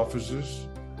loan officers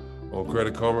on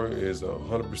Credit Karma is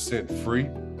 100% free,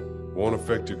 won't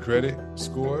affect your credit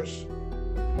scores,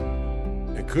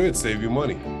 and could save you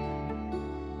money.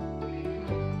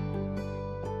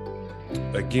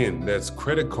 Again, that's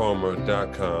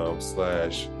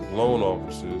creditkarma.com/loan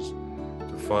officers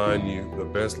to find you the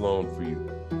best loan for you.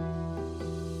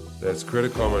 That's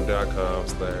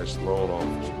creditkarma.com/loan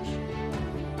officers.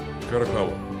 Credit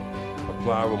Karma.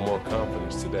 Apply with more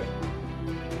confidence today.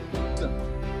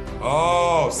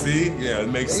 Oh, see? Yeah, it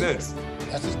makes sense.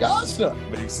 That's his guy stuff.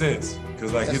 Makes sense.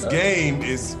 Because like his game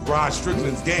is Rod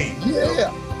Strickland's game.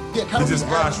 Yeah. He just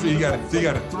Rod Strickland, he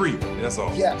got a 3. That's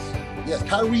all. Yes.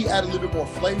 Kyrie added a little bit more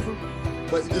flavor,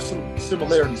 but there's some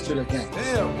similarities to their game.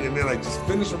 Damn, and then like just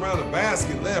finish around the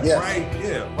basket, left, right.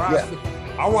 Yeah.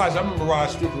 I remember Rod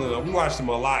Strickland. We watched him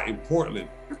a lot in Portland.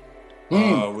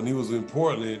 When he was in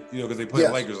Portland, because they played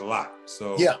the Lakers a lot.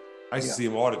 So I used to see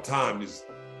him all the time, just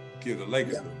give the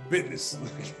Lakers the business.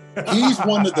 He's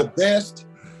one of the best.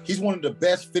 He's one of the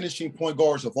best finishing point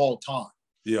guards of all time.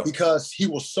 Yeah. Because he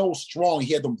was so strong.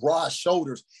 He had them broad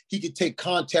shoulders. He could take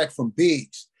contact from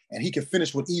bigs, and he could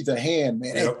finish with either hand,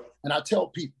 man. Yep. And I tell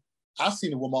people, I've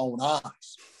seen it with my own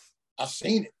eyes. I've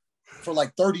seen it for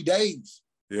like 30 days.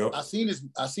 Yep. I seen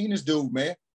this dude,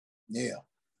 man. Yeah.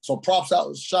 So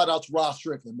shout out to Rod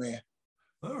Strickland, man.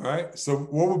 All right. So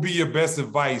what would be your best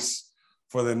advice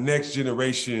for the next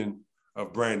generation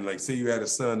of Brandon? Like, say you had a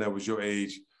son that was your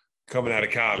age coming out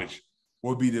of college.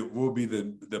 What would be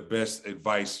the best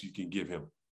advice you can give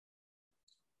him?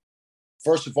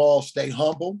 First of all, stay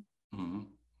humble.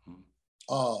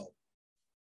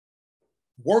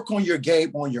 Work on your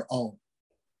game on your own.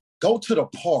 Go to the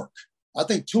park. I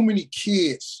think too many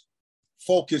kids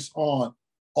focus on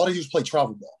all they do is play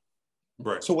travel ball.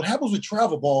 Right. So what happens with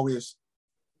travel ball is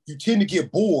you tend to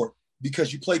get bored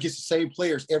because you play against the same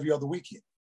players every other weekend.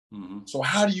 So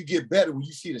how do you get better when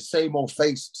you see the same old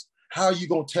faces? How are you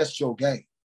going to test your game?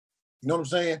 You know what I'm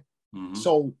saying?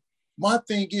 So my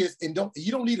thing is, and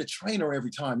you don't need a trainer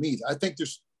every time either. I think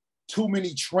there's too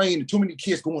many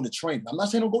kids going to training. I'm not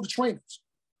saying don't go to trainers,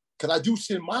 because I do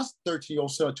send my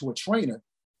 13-year-old son to a trainer,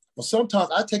 but sometimes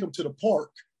I take him to the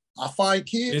park. I find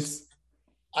kids,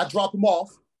 I drop them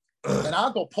off, and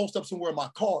I go post up somewhere in my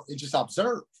car and just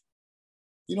observe.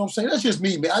 You know what I'm saying? That's just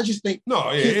me, man. I just think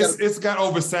no, yeah, it's got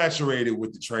oversaturated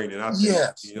with the training. I think,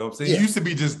 yes, you know what I'm saying? yeah. It used to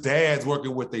be just dads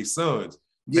working with their sons.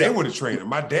 Yeah. They were the trainer.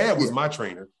 My dad was my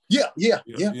trainer. Yeah. You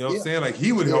know what I'm saying? Like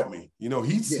he would help me. You know,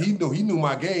 he knew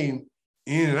my game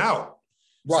in and out.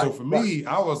 Right. So for me,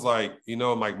 I was like, you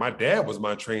know, like my dad was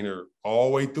my trainer all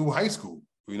the way through high school.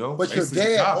 You know, but your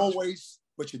dad always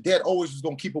was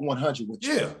gonna keep it 100 with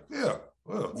you. Yeah.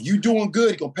 Well, when you doing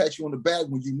good, he gonna pat you on the back.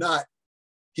 When you're not,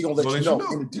 he gonna let you know.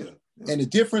 And the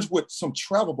difference with some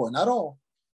travel ball, not all,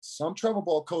 some travel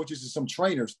ball coaches and some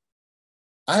trainers,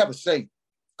 I have a saying.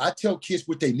 I tell kids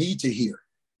what they need to hear,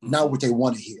 not what they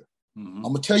want to hear. I'm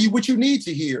gonna tell you what you need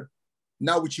to hear,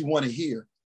 not what you want to hear.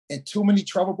 And too many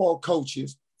travel ball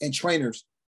coaches and trainers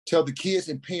tell the kids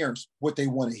and parents what they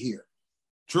want to hear.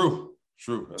 True.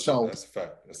 That's a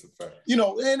fact. You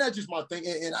know, and that's just my thing.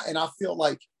 And I feel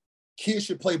like kids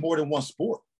should play more than one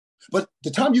sport. But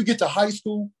the time you get to high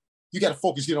school, you got to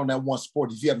focus in on that one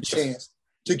sport if you have a chance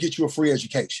to get you a free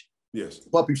education. Yes.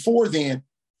 But before then,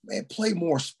 man, play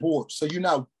more sports so you're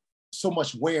not so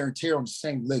much wear and tear on the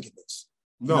same ligaments.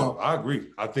 No, I agree.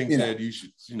 I think that you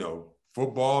should,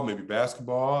 football, maybe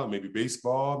basketball, maybe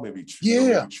baseball, maybe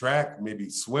track, maybe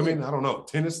swimming. I don't know.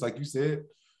 Tennis, like you said.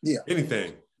 Yeah.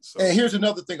 Anything. So. And here's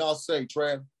another thing I'll say,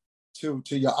 Trav, to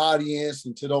your audience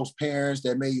and to those parents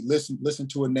that may listen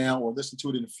to it now or listen to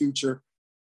it in the future.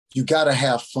 You got to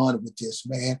have fun with this,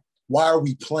 man. Why are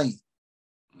we playing?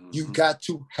 You got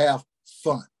to have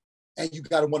fun. And you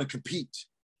got to want to compete.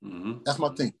 That's my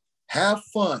thing. Have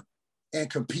fun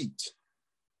and compete.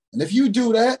 And if you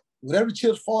do that, whatever the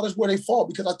chips fall, that's where they fall.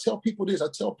 Because I tell people this, I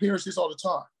tell parents this all the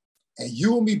time. And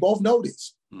you and me both know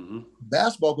this.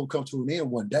 Basketball going to come to an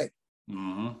end one day.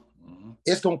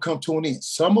 It's going to come to an end.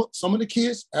 Some of the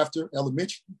kids after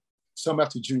elementary, some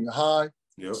after junior high,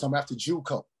 some after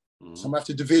JUCO, some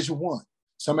after Division I,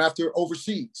 some after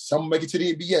overseas, some make it to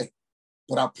the NBA.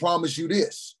 But I promise you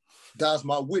this, God's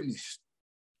my witness.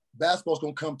 Basketball's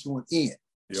going to come to an end.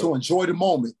 So enjoy the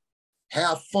moment,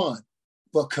 have fun,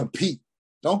 but compete.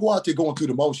 Don't go out there going through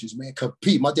the motions, man.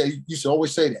 Compete. My dad used to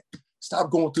always say that. Stop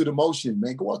going through the motion,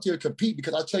 man. Go out there and compete,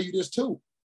 because I tell you this too.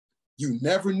 You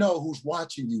never know who's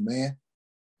watching you, man.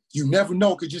 You never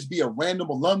know. It could just be a random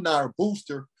alumni or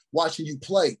booster watching you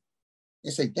play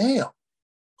and say, damn,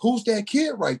 who's that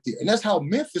kid right there? And that's how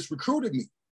Memphis recruited me.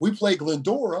 We played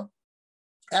Glendora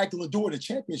at Glendora, the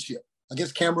championship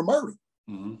against Cameron Murray.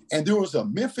 And there was a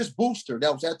Memphis booster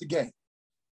that was at the game.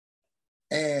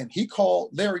 And he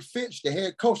called Larry Finch, the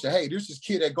head coach, said, hey, there's this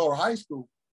kid at Gore High School.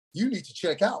 You need to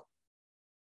check out.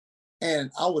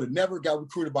 And I would have never got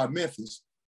recruited by Memphis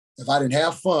if I didn't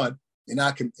have fun and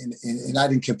I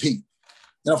didn't compete.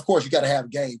 And of course, you got to have a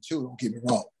game too. Don't get me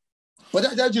wrong.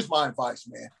 But that's just my advice,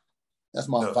 man. That's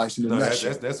my advice in the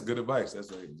nutshell. That's good advice.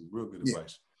 That's real good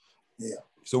advice. Yeah.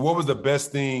 So, what was the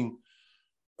best thing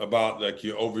about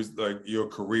your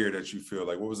career that you feel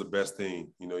like? What was the best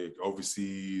thing? Your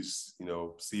overseas,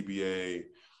 CBA,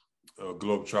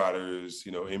 Globetrotters,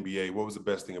 NBA. What was the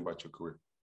best thing about your career?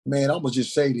 Man, I'm gonna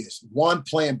just say this: one,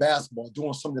 playing basketball,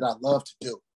 doing something that I love to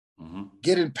do,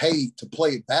 getting paid to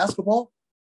play basketball.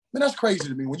 Man, that's crazy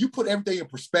to me. When you put everything in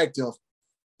perspective,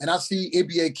 and I see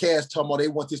NBA cast talking about they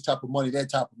want this type of money,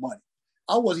 that type of money.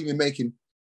 I wasn't even making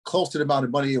close to the amount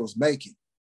of money it was making.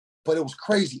 But it was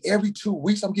crazy. Every 2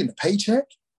 weeks, I'm getting a paycheck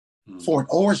for an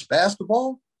orange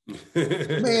basketball.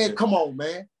 Man, come on,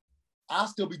 man. I'll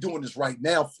still be doing this right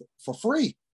now for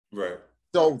free. Right.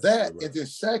 So that, and then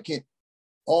second,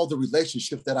 all the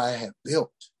relationships that I have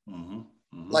built.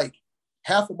 Like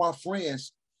half of my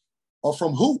friends are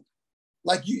from hoop.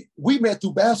 Like we met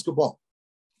through basketball.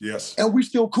 Yes. And we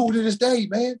still cool to this day,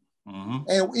 man.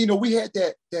 And, we had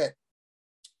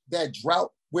that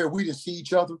drought where we didn't see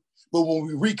each other. But when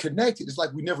we reconnected, it's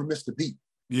like we never missed a beat.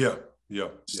 Yeah.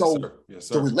 So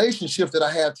the relationship that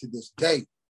I have to this day,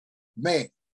 man,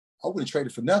 I wouldn't trade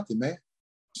it for nothing, man.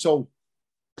 So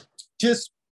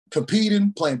just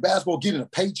competing, playing basketball, getting a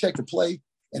paycheck to play,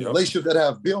 and the relationship that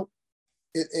I've built,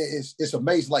 it's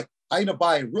amazing. Like I ended up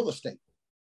buying real estate.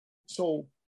 So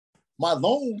my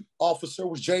loan officer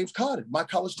was James Cotton, my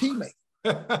college teammate.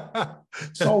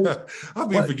 So I've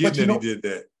been forgetting that he did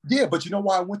that. Yeah, but you know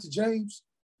why I went to James?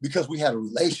 Because we had a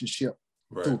relationship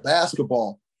through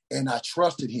basketball, and I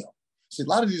trusted him. See, a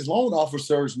lot of these loan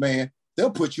officers, man,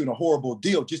 they'll put you in a horrible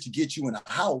deal just to get you in a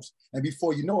house, and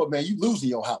before you know it, man, you losing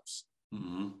your house.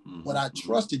 But I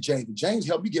trusted James. James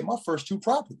helped me get my first 2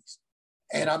 properties,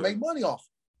 and I made money off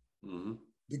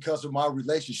because of my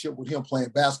relationship with him playing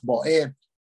basketball. And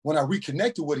when I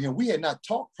reconnected with him, we had not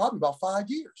talked probably about 5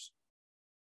 years.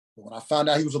 But when I found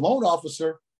out he was a loan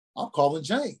officer, I'm calling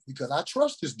James because I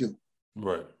trust this dude.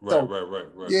 Right.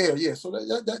 So, yeah. So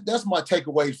that's my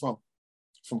takeaway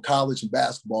from college and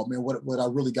basketball, man. What I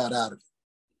really got out of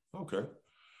it. Okay.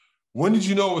 When did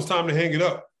you know it was time to hang it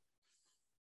up?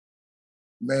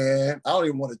 Man, I don't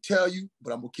even want to tell you,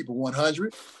 but I'm gonna keep it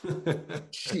 100.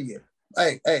 Shit.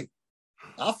 Hey,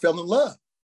 I fell in love.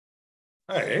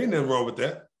 Hey, ain't nothing wrong with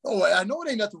that. Oh, I know it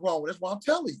ain't nothing wrong with it. That's why I'm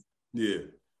telling you. Yeah.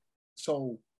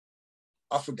 So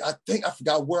I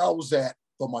forgot where I was at,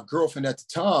 but my girlfriend at the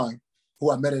time,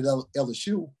 who I met at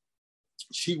LSU,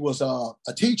 she was a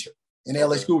teacher in the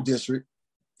LA school district,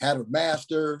 had her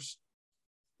master's.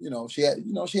 She had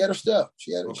her stuff.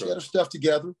 She had her stuff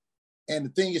together. And the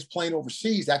thing is, playing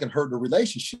overseas, that can hurt the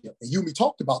relationship. And you and me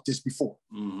talked about this before.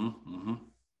 Mm-hmm.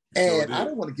 And sure I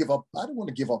didn't want to give up. I didn't want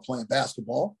to give up playing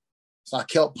basketball. So I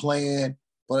kept playing.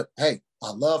 But hey,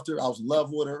 I loved her. I was in love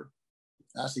with her.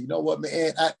 I said, you know what,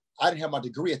 man? I didn't have my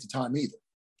degree at the time either.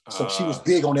 So she was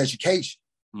big on education.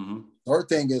 Mm-hmm. Her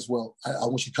thing is, well, I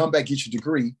want you to come back, get your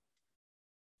degree.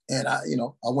 And I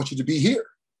want you to be here.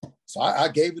 So I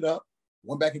gave it up,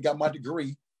 went back and got my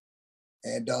degree.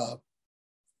 And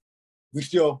we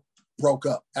still broke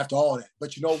up after all that.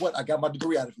 But you know what? I got my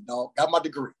degree out of it, dog. Got my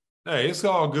degree. Hey, it's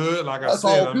all good. Like I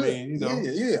said, I mean,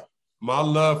 yeah. My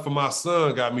love for my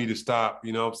son got me to stop.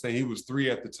 You know what I'm saying? He was 3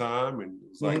 at the time, and it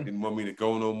was like, didn't want me to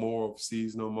go no more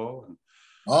overseas no more. And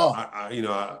I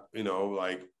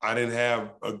didn't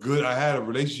have I had a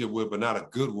relationship with, but not a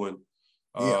good one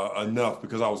enough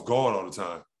because I was gone all the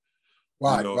time.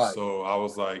 Right. So I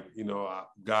was like,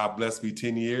 God blessed me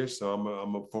 10 years, so I'm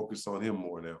gonna focus on him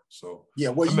more now. So yeah,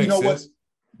 well, you know what?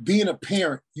 Being a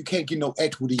parent, you can't get no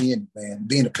equity in it, man.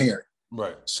 Being a parent,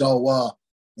 right? So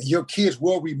and your kids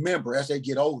will remember as they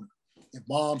get older if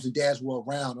moms and dads were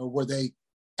around or were they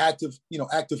active in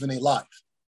their life.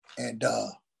 And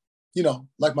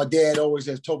like my dad always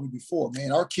has told me before,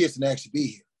 man, our kids can actually be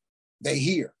here. They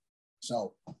here,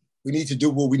 so we need to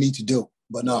do what we need to do.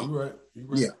 But no, you're right.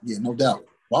 Yeah, no doubt.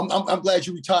 Well, I'm glad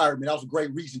you retired, man. That was a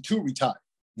great reason to retire.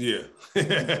 Yeah.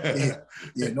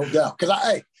 yeah, no doubt.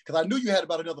 Because I knew you had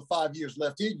about another 5 years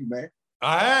left in you, man.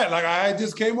 I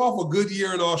just came off a good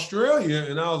year in Australia,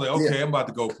 and I was like, okay, I'm about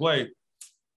to go play.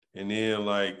 And then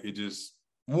it just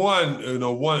it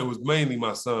was mainly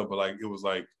my son, but it was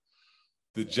like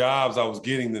the jobs I was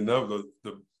getting, the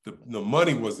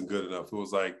money wasn't good enough. It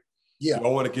was like, I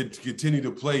want to continue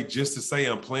to play just to say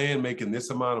I'm playing, making this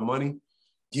amount of money.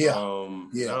 Yeah.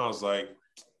 And I was like,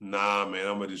 nah, man,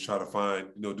 I'm gonna just try to find,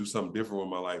 do something different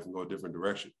with my life and go a different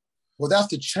direction. Well, that's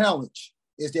the challenge,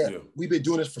 is that we've been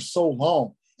doing this for so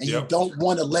long, and you don't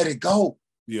want to let it go.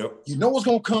 Yep. You know it's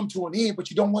gonna come to an end, but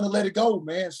you don't want to let it go,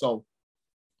 man. So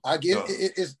I get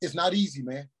it's not easy,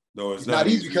 man. No, it's not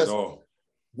easy because at all.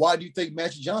 Why do you think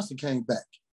Magic Johnson came back?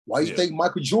 Why do you think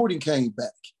Michael Jordan came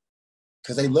back?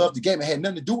 Because they loved the game. It had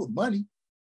nothing to do with money.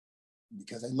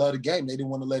 Because they loved the game, they didn't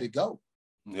want to let it go.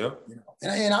 Yep.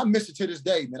 And I miss it to this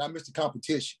day, man. I miss the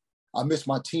competition. I miss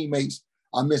my teammates.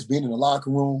 I miss being in the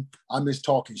locker room. I miss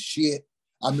talking shit.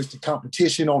 I miss the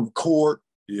competition on the court.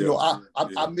 Yeah.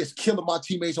 I miss killing my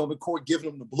teammates on the court, giving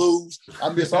them the blues. I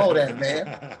miss all that,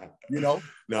 man. No,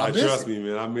 trust me,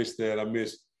 man. I miss that. I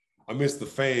miss the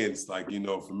fans.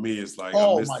 For me, it's like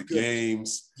I miss the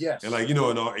games. Yes. And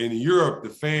in Europe, the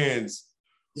fans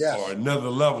are another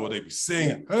level. They be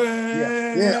singing.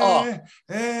 Hey,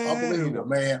 unbelievable,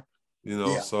 man.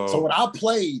 So when I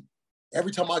played,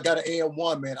 every time I got an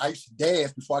and-1, man, I used to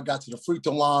dance before I got to the free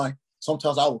throw line.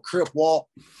 Sometimes I would crip walk,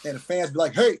 and the fans be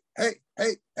like, "Hey, hey,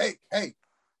 hey, hey, hey!"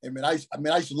 And man, I used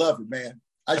to love it, man.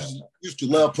 I used to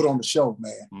love put on the show,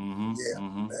 man.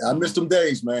 Man, I miss them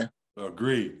days, man.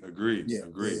 Agree. Yeah.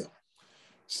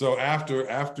 So after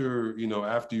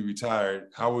you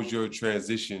retired, how was your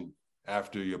transition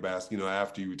after your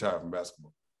after you retired from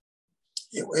basketball?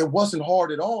 It wasn't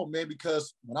hard at all, man,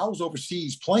 because when I was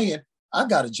overseas playing, I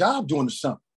got a job during the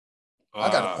summer.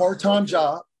 I got a part-time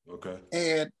job. Okay.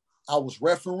 And I was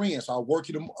refereeing. So I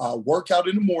work out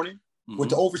in the morning with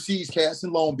the overseas cats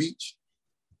in Long Beach.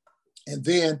 And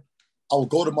then I would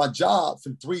go to my job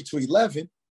from 3 to 11.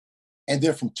 And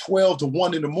then from 12 to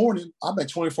 1 in the morning, I'm at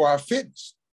 24-hour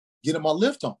fitness, getting my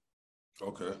lift on.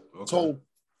 Okay. So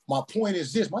my point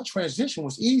is this, my transition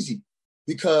was easy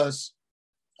because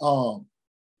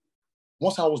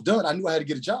once I was done, I knew I had to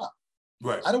get a job.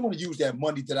 Right. I didn't want to use that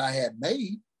money that I had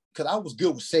made because I was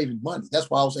good with saving money. That's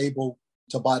why I was able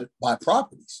to buy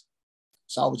properties.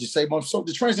 So I would just save money. So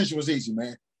the transition was easy,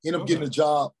 man. Ended up getting a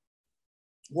job,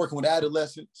 working with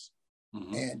adolescents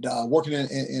and working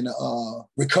in a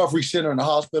recovery center in the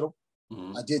hospital.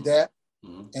 I did that.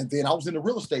 And then I was in the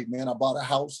real estate, man. I bought a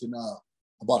house and I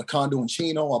bought a condo in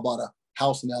Chino. I bought a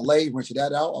house in LA, rented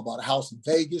that out. I bought a house in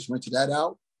Vegas, rented that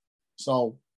out.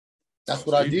 So that's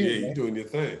what I did. Yeah, man. you're doing your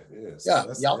thing.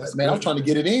 That's man, I'm trying to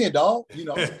get it in, dog. You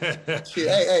know, shit.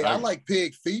 Hey, I like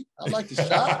pig feet. I like to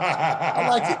shop. I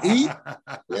like to eat.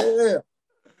 Yeah,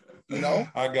 you know.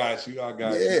 I got you.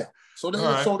 Yeah. So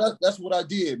that's what I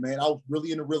did, man. I was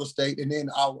really into real estate, and then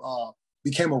I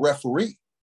became a referee.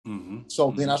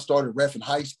 So then I started ref in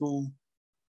high school,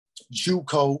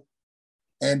 JUCO,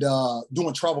 and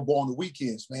doing travel ball on the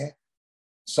weekends, man.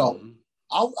 So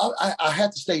I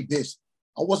had to stay busy.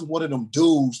 I wasn't one of them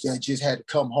dudes that just had to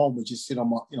come home and just sit on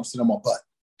my butt.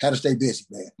 Had to stay busy,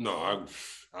 man. No,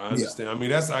 I understand. Yeah. I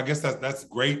mean, I guess that's a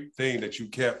great thing that you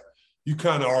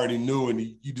kind of already knew, and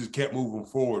you just kept moving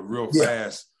forward real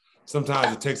fast.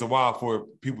 Sometimes it takes a while for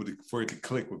it to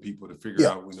click with people to figure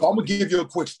out. So I'm gonna give you a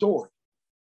quick story,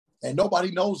 and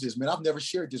nobody knows this, man. I've never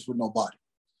shared this with nobody.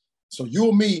 So you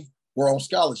and me were on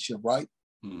scholarship, right?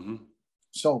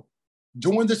 So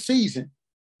during the season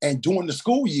and during the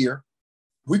school year,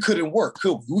 we couldn't work,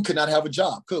 could we? We could not have a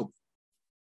job, could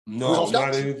we? No,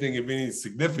 not anything of any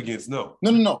significance, no.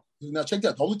 No. Now check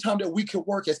that. The only time that we could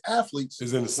work as athletes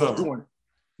is in the summer.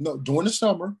 During the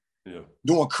summer,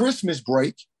 during Christmas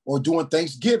break or during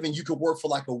Thanksgiving, you could work for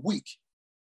like a week.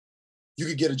 You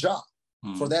could get a job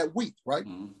for that week, right?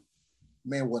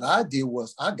 Man, what I did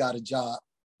was I got a job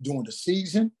during the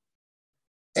season,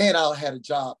 and I had a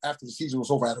job after the season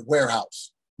was over at a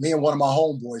warehouse. Me and one of my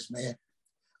homeboys, man,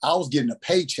 I was getting a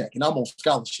paycheck, and I'm on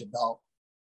scholarship, dog.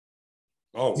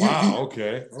 Oh, wow.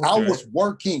 Okay. I was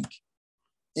working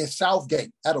in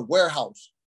Southgate at a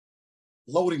warehouse,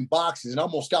 loading boxes, and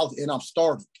I'm on scholarship, and I'm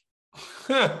starting.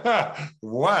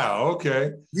 Wow.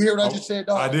 Okay. You hear what I just said,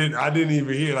 dog? I didn't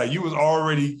even hear. Like, you was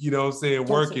already,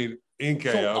 working in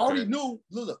K. So I already knew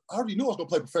I was going to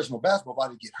play professional basketball if I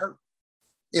didn't get hurt.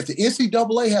 If the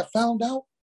NCAA had found out,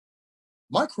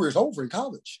 my career's over in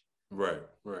college. Right.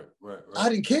 I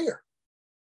didn't care.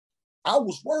 I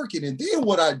was working, and then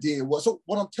what I did was, so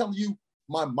what I'm telling you,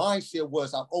 my mindset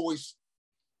was I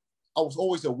was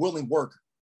always a willing worker.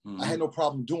 I had no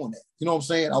problem doing that. You know what I'm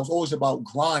saying? I was always about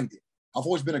grinding. I've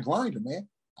always been a grinder, man.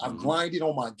 I've grinded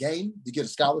on my game to get a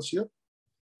scholarship.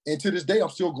 And to this day, I'm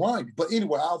still grinding. But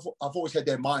anyway, I've always had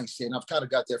that mindset, and I've kind of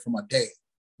got that from my dad,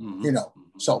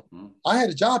 So I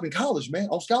had a job in college, man,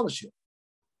 on scholarship.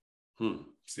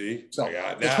 See? So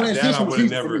the transition was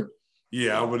easy for me.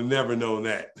 Yeah, I would have never known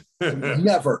that.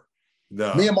 Never.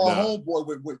 No, me and my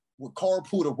homeboy would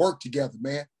carpool to work together,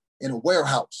 man, in a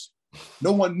warehouse.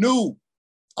 No one knew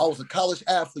I was a college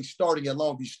athlete starting at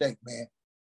Long Beach State, man.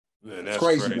 Man, that's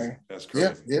crazy, man. That's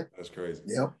crazy. Yeah. That's crazy.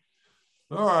 Yep.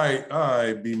 All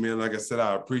right, B-Man. Like I said,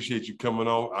 I appreciate you coming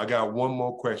on. I got one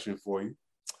more question for you.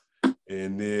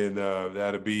 And then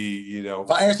that'll be,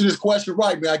 If I answer this question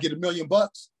right, man, I get $1 million.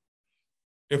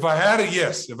 If I had it,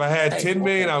 yes. If I had 10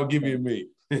 million, I would give you $1 million.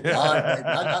 All right, baby.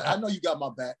 I know you got my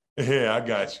back. Yeah, I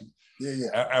got you.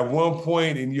 Yeah. At one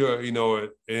point in your, in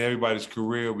everybody's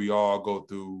career, we all go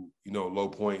through, low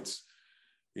points,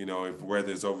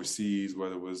 whether it's overseas,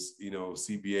 whether it was,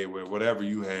 CBA, whatever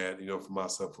you had, for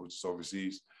myself, which is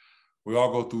overseas, we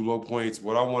all go through low points.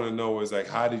 What I want to know is, like,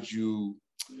 how did you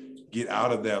get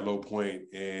out of that low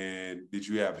point? And did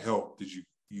you have help? Did you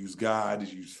use God?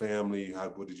 Did you use family?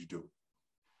 What did you do?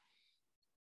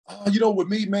 With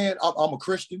me, man, I'm a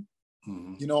Christian.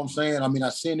 You know what I'm saying? I mean, I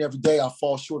sin every day. I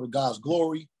fall short of God's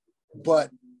glory,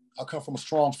 but I come from a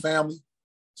strong family.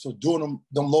 So doing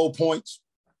them low points,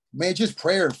 man, just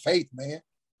prayer and faith, man.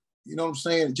 You know what I'm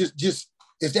saying? Just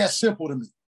it's that simple to me.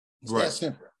 It's that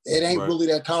simple. It ain't really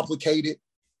that complicated.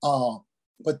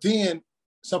 But then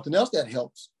something else that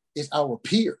helps is our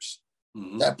peers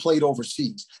that played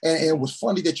overseas. And it was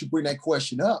funny that you bring that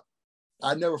question up.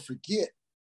 I never forget.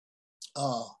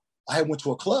 I went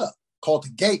to a club called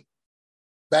The Gate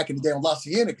back in the day on La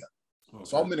Cienega. Okay.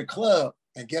 So I'm in a club,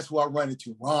 and guess who I run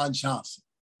into? Ron Johnson.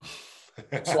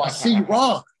 So I see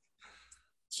Ron.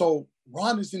 So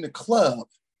Ron is in the club,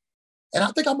 and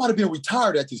I think I might have been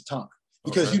retired at this time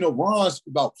because, Ron's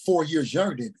about 4 years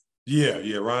younger than me.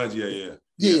 Yeah, Ron's, yeah.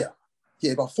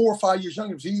 Yeah, about 4 or 5 years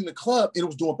younger. So he's in the club, and it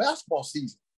was during basketball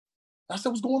season. I said,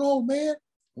 what's going on, man?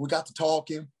 We got to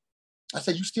talking. I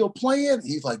said, you still playing? And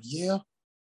he's like, yeah.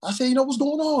 I said, what's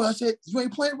going on? I said, you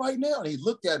ain't playing right now. And he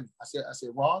looked at me. I said,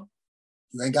 Ron,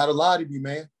 you ain't got to lie to me,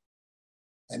 man.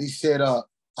 And he said,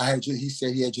 he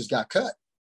said he had just got cut.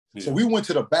 Yeah. So we went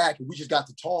to the back and we just got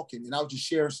to talking, and I was just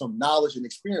sharing some knowledge and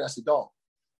experience. I said, dog,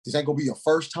 this ain't going to be your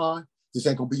first time. This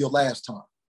ain't going to be your last time.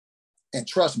 And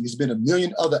trust me, there's been 1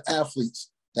 million other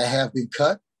athletes that have been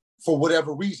cut for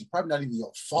whatever reason, probably not even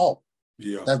your fault.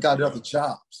 That got other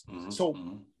jobs. So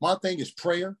my thing is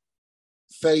prayer.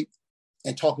 faith,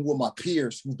 and talking with my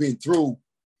peers who've been through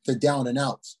the down and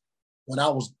outs when I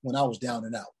was down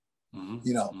and out.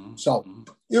 You know, so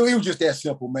it was just that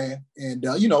simple, man. And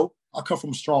you know, I come from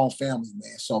a strong family,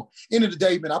 man. So end of the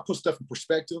day, man, I put stuff in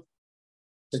perspective.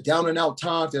 The down and out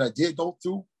times that I did go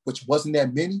through, which wasn't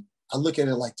that many, I look at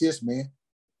it like this, man.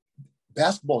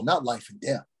 Basketball is not life and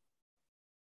death.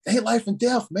 It ain't life and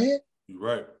death, man. You're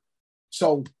right.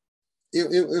 So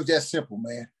it was that simple,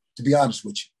 man, to be honest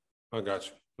with you. I got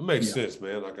you. It makes sense,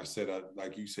 man. Like I said,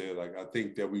 like you said, like I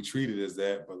think that we treat it as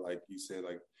that, but like you said,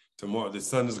 like tomorrow, the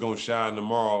sun is gonna shine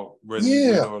tomorrow, whether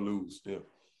you win or lose.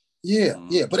 Yeah.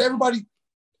 But everybody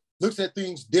looks at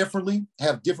things differently,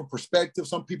 have different perspectives.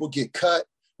 Some people get cut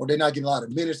or they're not getting a lot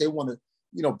of minutes. They want to,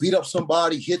 you know, beat up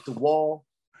somebody, hit the wall.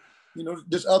 You know,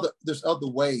 there's other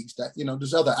ways that, you know,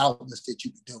 there's other outlets that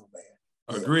you can do, man.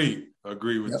 Yeah.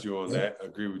 Agree with you on that.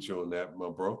 Agree with you on that, my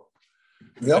bro.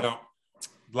 Yep. Now,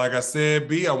 like I said,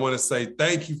 B, I want to say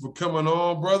thank you for coming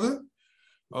on, brother.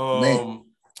 Man.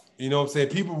 You know what I'm saying?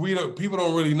 People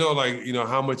don't really know, like, you know,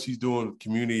 how much he's doing with the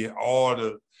community, all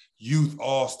the youth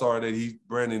all-star that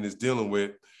Brandon is dealing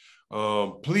with.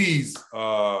 Please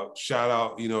shout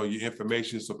out, you know, your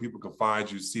information so people can find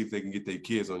you, see if they can get their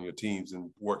kids on your teams and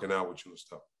working out with you and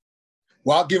stuff.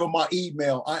 Well, I'll give them my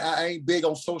email. I ain't big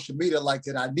on social media like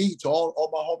that. I need to. All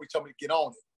my homies tell me to get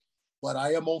on it. But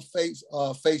I am on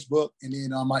Facebook. And then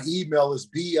my email is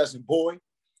B as in boy,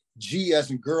 G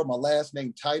as in girl, my last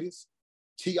name Titus,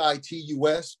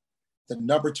 Titus, the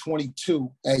number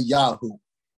 22 at Yahoo.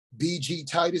 BG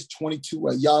Titus 22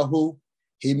 at Yahoo.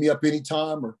 Hit me up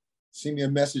anytime or send me a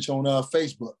message on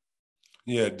Facebook.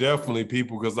 Yeah, definitely,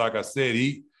 people, because like I said,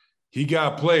 he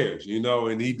got players, you know,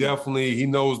 and he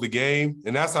knows the game.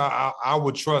 And that's how I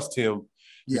would trust him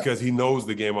because he knows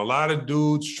the game. A lot of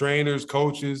dudes, trainers,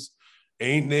 coaches,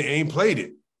 ain't played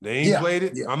it. They ain't played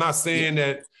it. I'm not saying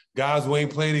that guys who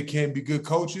ain't played it can't be good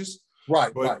coaches.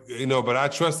 Right, but, you know, but I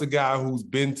trust the guy who's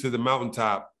been to the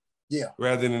mountaintop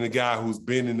rather than the guy who's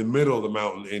been in the middle of the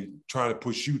mountain and trying to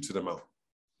push you to the mountain.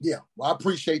 Yeah, well, I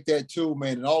appreciate that too,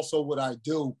 man. And also what I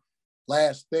do,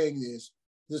 last thing is,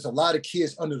 there's a lot of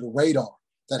kids under the radar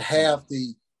that have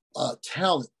the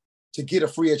talent to get a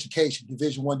free education,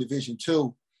 Division I, Division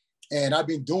II. And I've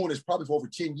been doing this probably for over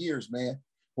 10 years, man,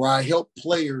 where I help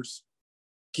players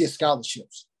get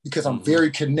scholarships because I'm very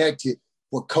connected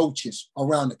with coaches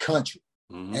around the country.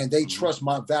 And they trust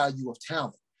my value of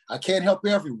talent. I can't help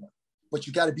everyone, but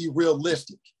you got to be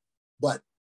realistic. But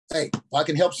hey, if I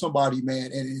can help somebody,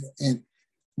 man, and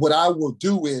what I will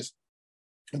do is,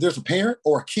 if there's a parent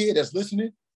or a kid that's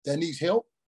listening that needs help,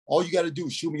 all you got to do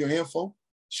is shoot me your info,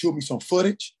 shoot me some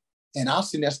footage, and I'll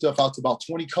send that stuff out to about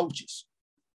 20 coaches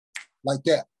like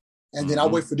that. And then I'll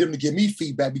wait for them to give me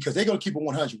feedback because they're going to keep it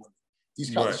 100 with me.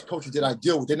 These college coaches that I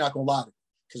deal with, they're not going to lie to me.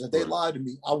 Because if they lie to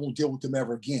me, I won't deal with them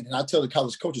ever again. And I tell the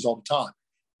college coaches all the time,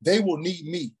 they will need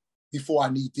me before I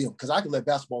need them because I can let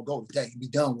basketball go today and be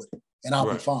done with it, and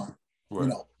I'll be fine. You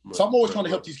know, so I'm always trying to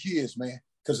help these kids, man,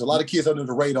 because a lot of kids under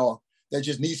the radar that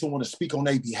just need someone to speak on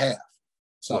their behalf.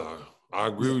 So I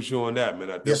agree with you on that, man.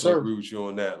 I definitely agree with you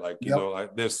on that. Like, you know,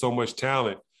 like there's so much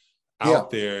talent out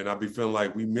there, and I be feeling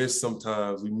like we miss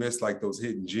like those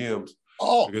hidden gems.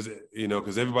 Because, you know,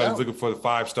 because everybody's looking for the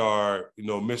 5-star, you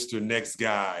know, Mr. Next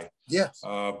Guy. Yes.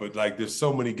 But like there's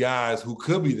so many guys who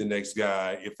could be the next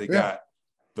guy if they got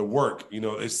the work. You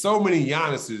know, there's so many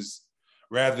Giannis's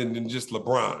rather than just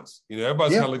LeBrons. You know,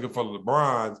 everybody's kind of looking for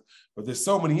LeBrons, but there's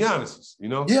so many Giannis's, you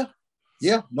know?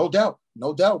 Yeah, no doubt,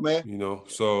 man. You know,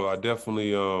 so I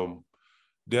definitely want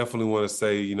to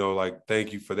say, you know, like,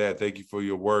 thank you for that. Thank you for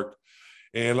your work.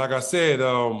 And like I said,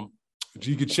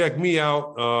 you can check me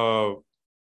out.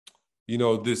 You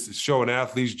know, this show, An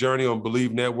Athlete's Journey on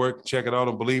BLEAV Network. Check it out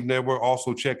on BLEAV Network.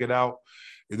 Also check it out.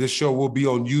 This show will be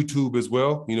on YouTube as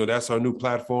well. You know, that's our new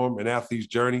platform, An Athlete's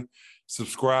Journey.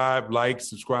 Subscribe,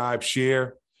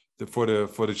 share for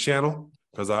the channel,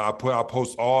 because I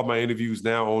post all my interviews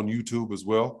now on YouTube as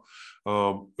well.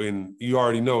 And you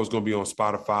already know it's going to be on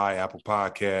Spotify, Apple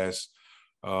Podcasts,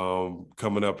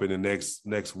 coming up in the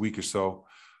next week or so.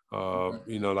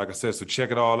 You know, like I said, so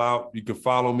check it all out. You can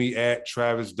follow me at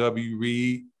Travis W.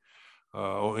 Reed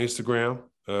on Instagram,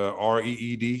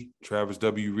 REED, Travis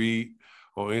W. Reed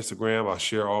on Instagram. I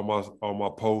share all my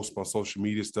posts, my social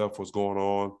media stuff, what's going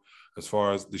on as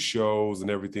far as the shows and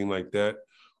everything like that.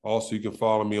 Also, you can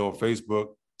follow me on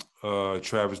Facebook,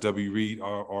 Travis W. Reed,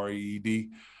 REED.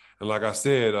 And like I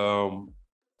said,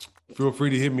 feel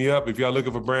free to hit me up. If y'all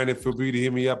looking for Brandon, feel free to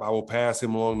hit me up. I will pass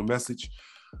him along the message.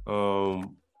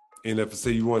 And if say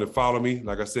you want to follow me,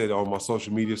 like I said, on my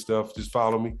social media stuff, just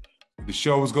follow me. The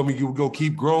show is going to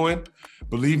keep growing.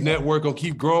 BLEAV Network going to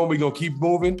keep growing. We're going to keep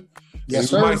moving. Yes,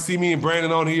 sir. You might see me and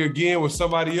Brandon on here again with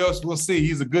somebody else. We'll see.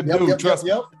 He's a good dude. Trust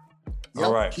me. All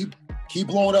right. Keep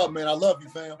blowing up, man. I love you,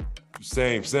 fam.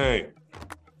 Same.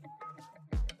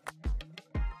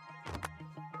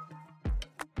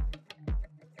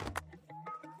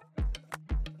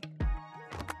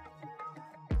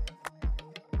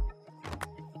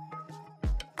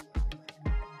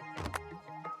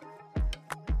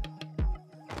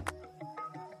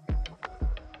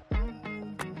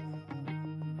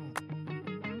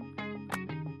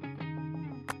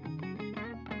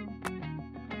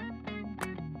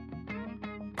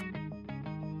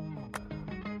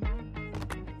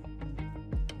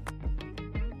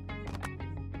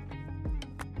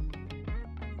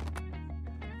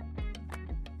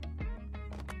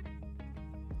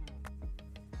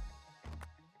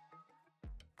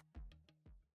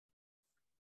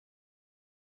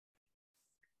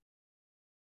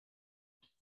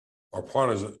 Our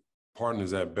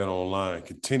partners at Bet Online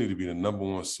continue to be the number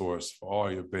one source for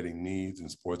all your betting needs and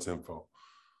sports info.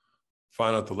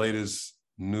 Find out the latest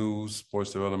news,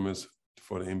 sports developments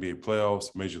for the NBA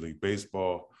playoffs, Major League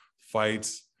Baseball,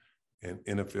 fights, and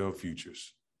NFL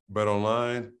futures. Bet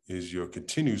Online is your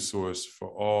continued source for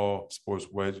all sports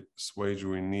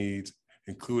wagering needs,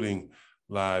 including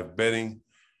live betting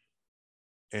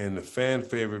and the fan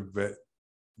favorite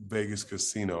Vegas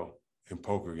casino and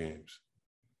poker games.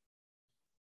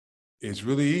 It's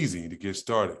really easy to get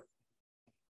started.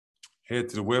 Head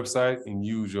to the website and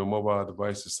use your mobile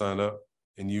device to sign up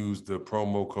and use the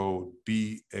promo code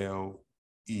BLEAV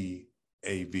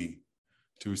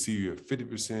to receive your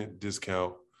 50%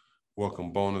 discount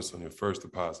welcome bonus on your first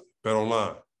deposit. Bet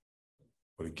online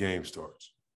where the game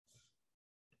starts.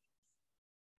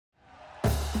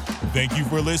 Thank you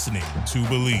for listening to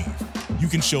BLEAV. You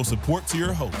can show support to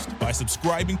your host by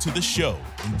subscribing to the show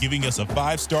and giving us a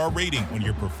 5-star rating on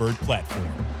your preferred platform.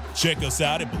 Check us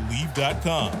out at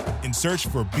BLEAV.com and search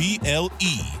for BLEAV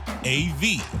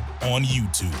on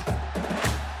YouTube.